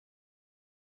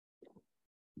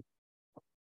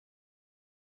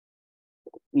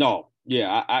 No,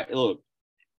 yeah, I look.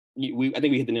 I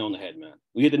think we hit the nail on the head, man.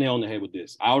 We hit the nail on the head with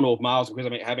this. I don't know if Miles or Chris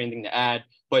have anything to add,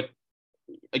 but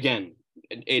again,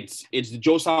 it's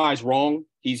Joe Tsai's wrong.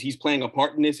 He's playing a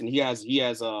part in this, and he has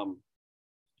to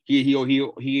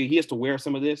wear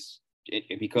some of this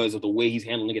because of the way he's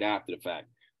handling it after the fact.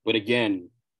 But again,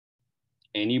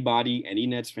 any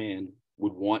Nets fan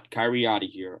would want Kyrie out of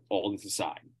here, all this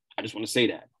aside. I just want to say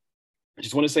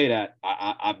that.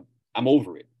 I'm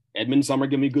over it. Edmund Sumner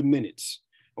give me good minutes.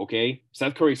 Okay.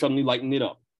 Seth Curry suddenly lighting it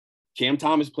up. Cam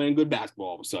Thomas playing good basketball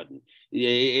all of a sudden.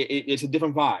 It's a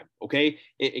different vibe. Okay.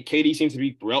 KD seems to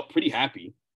be pretty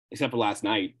happy, except for last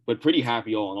night, but pretty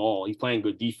happy all in all. He's playing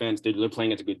good defense. They're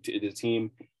playing as a good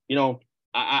team.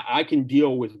 I can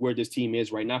deal with where this team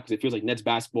is right now because it feels like Nets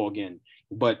basketball again.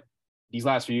 But these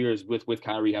last few years with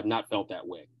Kyrie have not felt that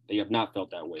way. They have not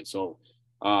felt that way. So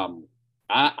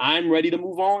I'm ready to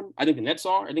move on. I think the Nets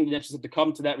are. I think the Nets just have to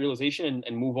come to that realization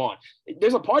and move on.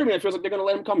 There's a part of me that feels like they're going to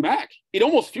let him come back. It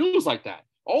almost feels like that.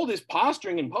 All this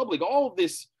posturing in public, all of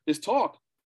this talk,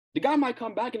 the guy might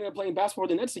come back and end up playing basketball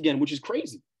with the Nets again, which is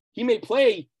crazy. He may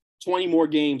play 20 more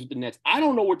games with the Nets. I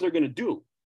don't know what they're going to do.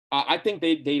 I think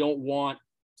they don't want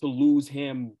to lose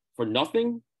him for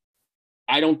nothing.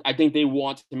 I think they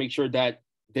want to make sure that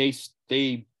they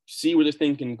see where this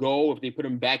thing can go if they put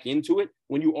him back into it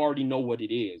when you already know what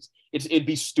it is. It'd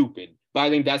be stupid, but I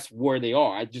think that's where they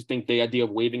are. I just think the idea of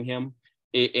waiving him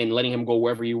and letting him go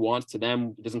wherever he wants to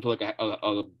them doesn't feel like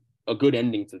a good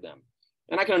ending to them.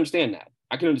 And I can understand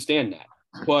that.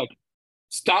 But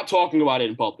stop talking about it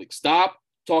in public. Stop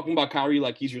talking about Kyrie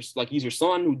like he's your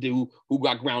son who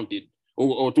got grounded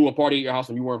or threw a party at your house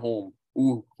when you weren't home,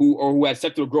 who had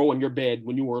sex to grow in your bed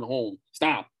when you weren't home.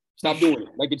 Stop doing it.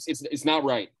 Like it's not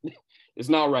right. It's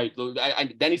not right.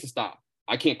 That needs to stop.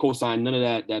 I can't co-sign none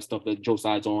of that stuff that Joe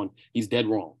Tsai's on. He's dead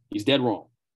wrong.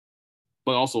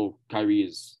 But also Kyrie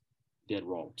is dead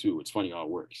wrong too. It's funny how it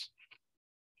works.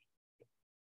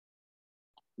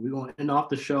 We're going to end off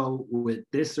the show with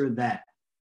this or that.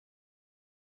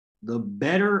 The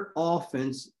better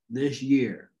offense this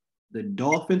year, the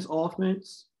Dolphins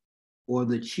offense or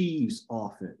the Chiefs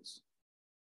offense?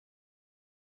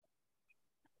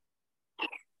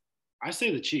 I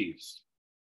say the Chiefs.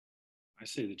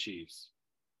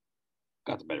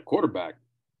 Got the better quarterback.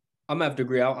 I'm gonna have to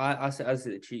agree. I say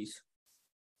the Chiefs.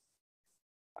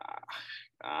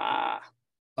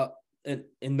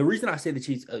 And the reason I say the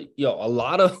Chiefs, a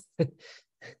lot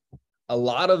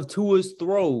of Tua's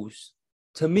throws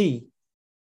to me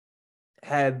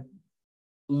have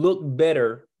looked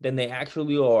better than they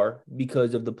actually are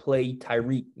because of the play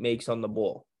Tyreek makes on the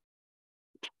ball.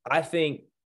 I think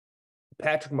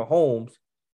Patrick Mahomes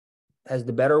has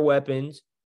the better weapons,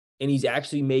 and he's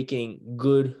actually making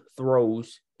good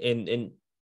throws. And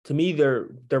to me, they're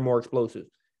more explosive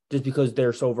just because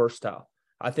they're so versatile.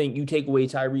 I think you take away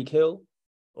Tyreek Hill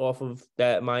off of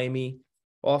that Miami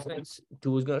offense,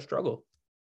 Tua's going to struggle.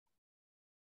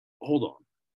 Hold on.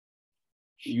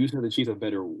 You said the Chiefs have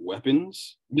better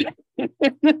weapons? The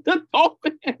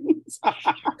Dolphins.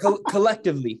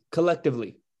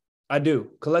 Collectively. I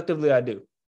do. Collectively, I do.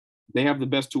 They have the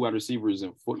best 2 wide receivers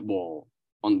in football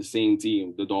on the same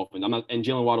team, the Dolphins. And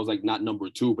Jalen Waddle's like not number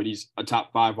 2, but he's a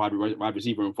top 5 wide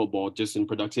receiver in football just in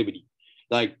productivity.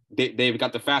 Like they've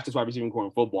got the fastest wide receiving core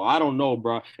in football. I don't know,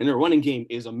 bro. And their running game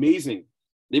is amazing.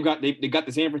 They got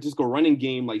the San Francisco running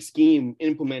game like scheme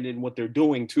implemented in what they're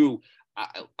doing too.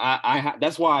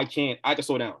 That's why I have to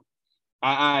slow down.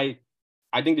 I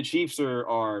think the Chiefs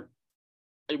are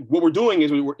what we're doing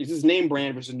is this is name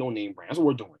brand versus no name brand. That's what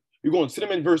we're doing. You're going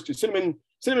cinnamon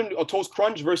toast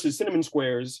crunch versus cinnamon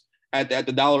squares at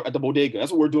the bodega.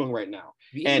 That's what we're doing right now.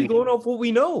 And going off what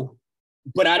we know.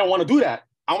 But I don't want to do that.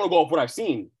 I want to go off what I've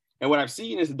seen. And what I've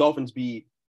seen is the Dolphins be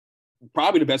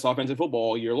probably the best offense in football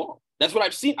all year long. That's what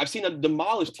I've seen. I've seen them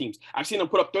demolish teams. I've seen them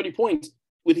put up 30 points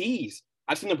with ease.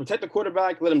 I've seen them protect the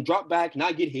quarterback, let him drop back,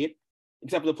 not get hit,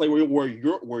 except for the play where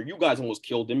you guys almost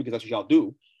killed him because that's what y'all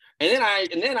do. And then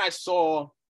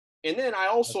I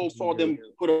also saw them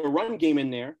put a run game in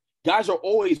there. Guys are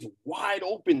always wide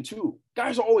open too.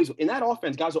 Guys are always in that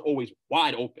offense. Guys are always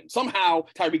wide open. Somehow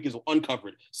Tyreek is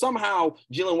uncovered. Somehow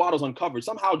Jalen Waddle's uncovered.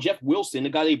 Somehow Jeff Wilson, the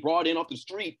guy they brought in off the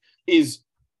street, is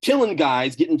killing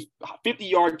guys, getting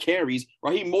 50-yard carries.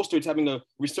 Raheem Mostert's having a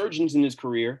resurgence in his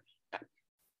career.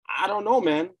 I don't know,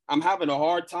 man. I'm having a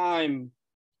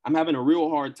real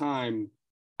hard time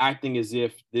acting as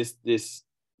if this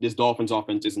Dolphins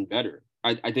offense isn't better.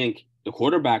 I think the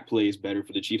quarterback play is better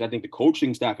for the Chiefs. I think the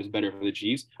coaching staff is better for the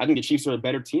Chiefs. I think the Chiefs are a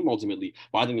better team ultimately.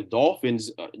 But I think the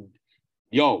Dolphins,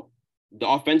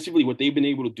 offensively, what they've been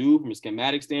able to do from a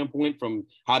schematic standpoint, from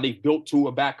how they've built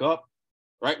Tua back up,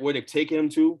 right, where they've taken him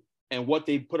to, and what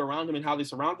they've put around him and how they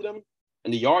surrounded him,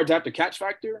 and the yards after catch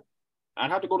factor, I'd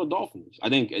have to go to Dolphins. I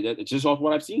think it's just off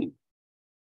what I've seen.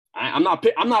 I'm not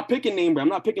picking name brand.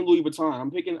 I'm not picking Louis Vuitton. I'm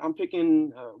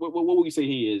picking. What would you say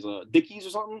he is? Dickies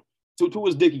or something? Two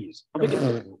is Dickies. I'm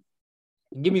picking.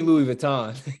 Give me Louis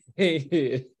Vuitton.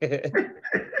 He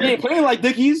ain't playing like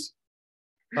Dickies.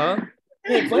 Huh?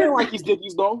 He ain't playing like he's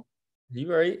Dickies though.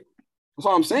 You right. That's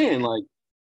what I'm saying. Like,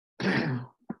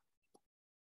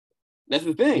 that's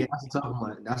the thing. Yeah,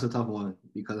 that's a tough one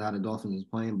because of how the Dolphins is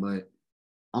playing. But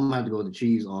I'm gonna have to go with the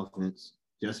Chiefs offense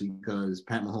just because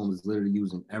Pat Mahomes is literally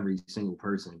using every single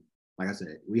person. Like I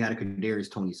said, we had a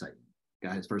Kadarius Toney sighting,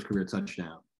 got his first career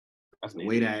touchdown. That's the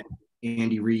way that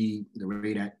Andy Reid, the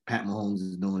way that Pat Mahomes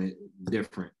is doing it,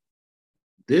 different.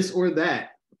 This or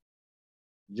that,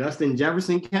 Justin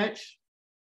Jefferson catch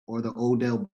or the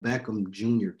Odell Beckham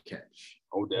Jr. catch?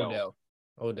 Odell.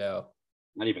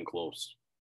 Not even close.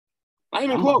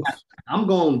 I'm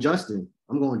going Justin.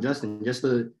 Just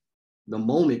the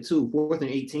moment too. 4th and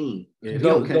 18.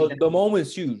 The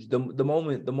moment's huge.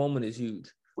 The moment is huge.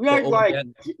 We act like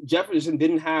Jefferson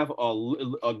didn't have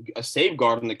a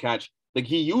safeguard on the catch. Like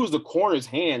he used the corner's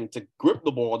hand to grip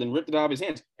the ball, then ripped it out of his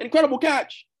hands. Incredible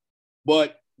catch.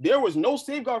 But there was no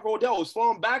safeguard for Odell. It was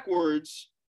falling back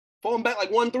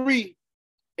like 1-3.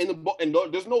 And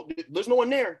there's no one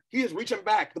there. He is reaching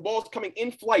back. The ball's coming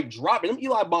in flight, dropping. Them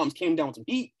Eli bombs came down with some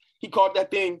heat. He caught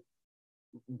that thing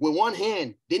with one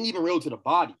hand, didn't even reel to the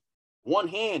body. One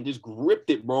hand just gripped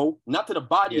it, bro. Not to the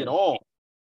body at all.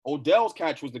 Odell's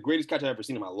catch was the greatest catch I've ever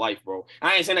seen in my life, bro.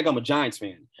 I ain't saying like I'm a Giants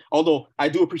fan. Although I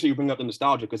do appreciate you bringing up the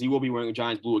nostalgia because he will be wearing a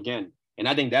Giants blue again. And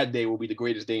I think that day will be the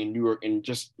greatest day in New York. And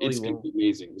just it's going to be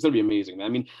amazing. It's going to be amazing, man. I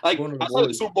mean, like outside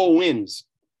the Super Bowl wins,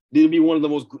 it'll be one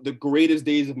of the greatest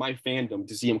days of my fandom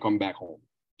to see him come back home.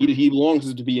 He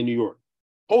longs to be in New York.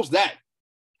 Post that.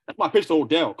 That's my pitch to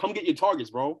Odell. Come get your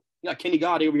targets, bro. You got Kenny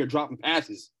Golladay over here dropping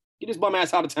passes. Get this bum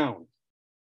ass out of town.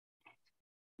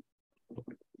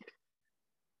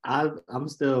 I'm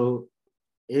still,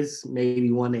 it's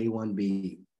maybe 1A,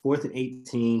 1B. 4th and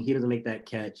 18, he doesn't make that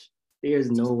catch.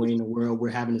 There's no way in the world we're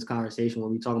having this conversation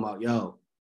when we talking about,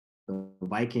 the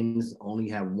Vikings only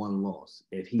have one loss.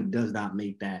 If he does not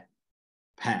make that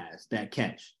pass, that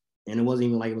catch. And it wasn't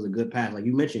even like it was a good pass. Like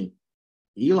you mentioned,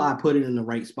 Eli put it in the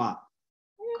right spot.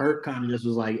 Kirk kind of just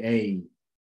was like, hey,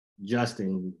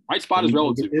 Justin. Right spot is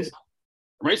relative.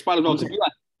 Right spot is relative.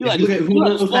 If you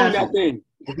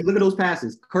look at those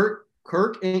passes, Kirk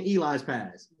and Eli's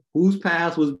pass, whose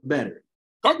pass was better?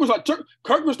 Kirk was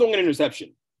throwing an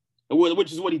interception,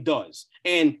 which is what he does.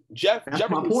 And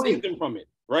Jefferson saved him from it,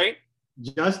 right?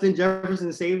 Justin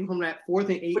Jefferson saved him from that 4th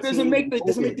and 18. But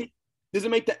doesn't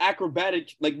make the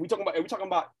acrobatic, like we're talking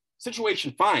about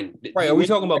situation, fine. Right. Are we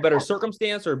talking about better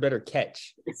circumstance or better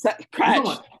catch? It's that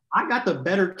catch. I got the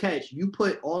better catch. You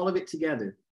put all of it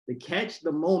together. The catch,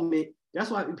 the moment. That's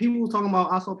why people were talking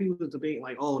about, I saw people debate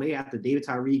like, oh, they have the David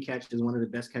Tyree catch is one of the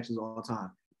best catches of all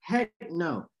time. Heck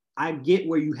no. I get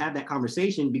where you have that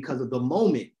conversation because of the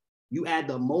moment. You add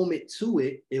the moment to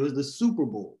it. It was the Super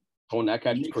Bowl. Oh, that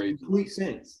catch is crazy. Complete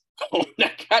sense. Oh,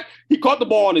 that catch. He caught the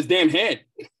ball on his damn head.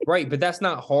 Right, but that's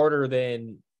not harder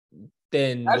than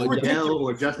Odell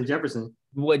or Justin Jefferson.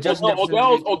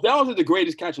 Odell's is the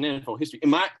greatest catch in NFL history. In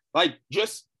my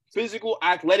just physical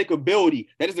athletic ability,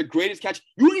 that is the greatest catch.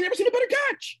 You ain't never seen a better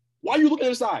catch. Why are you looking at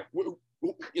the side?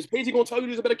 Is Pacey gonna tell you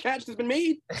there's a better catch that's been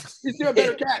made? Is there a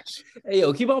better catch? Hey,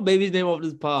 yo, keep our baby's name off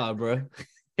this pod, bro.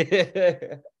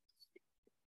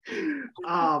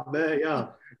 Oh man, yo.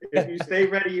 If you stay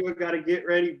ready, you gotta get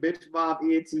ready. Bitch Mob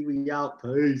ENT, we out.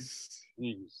 Peace.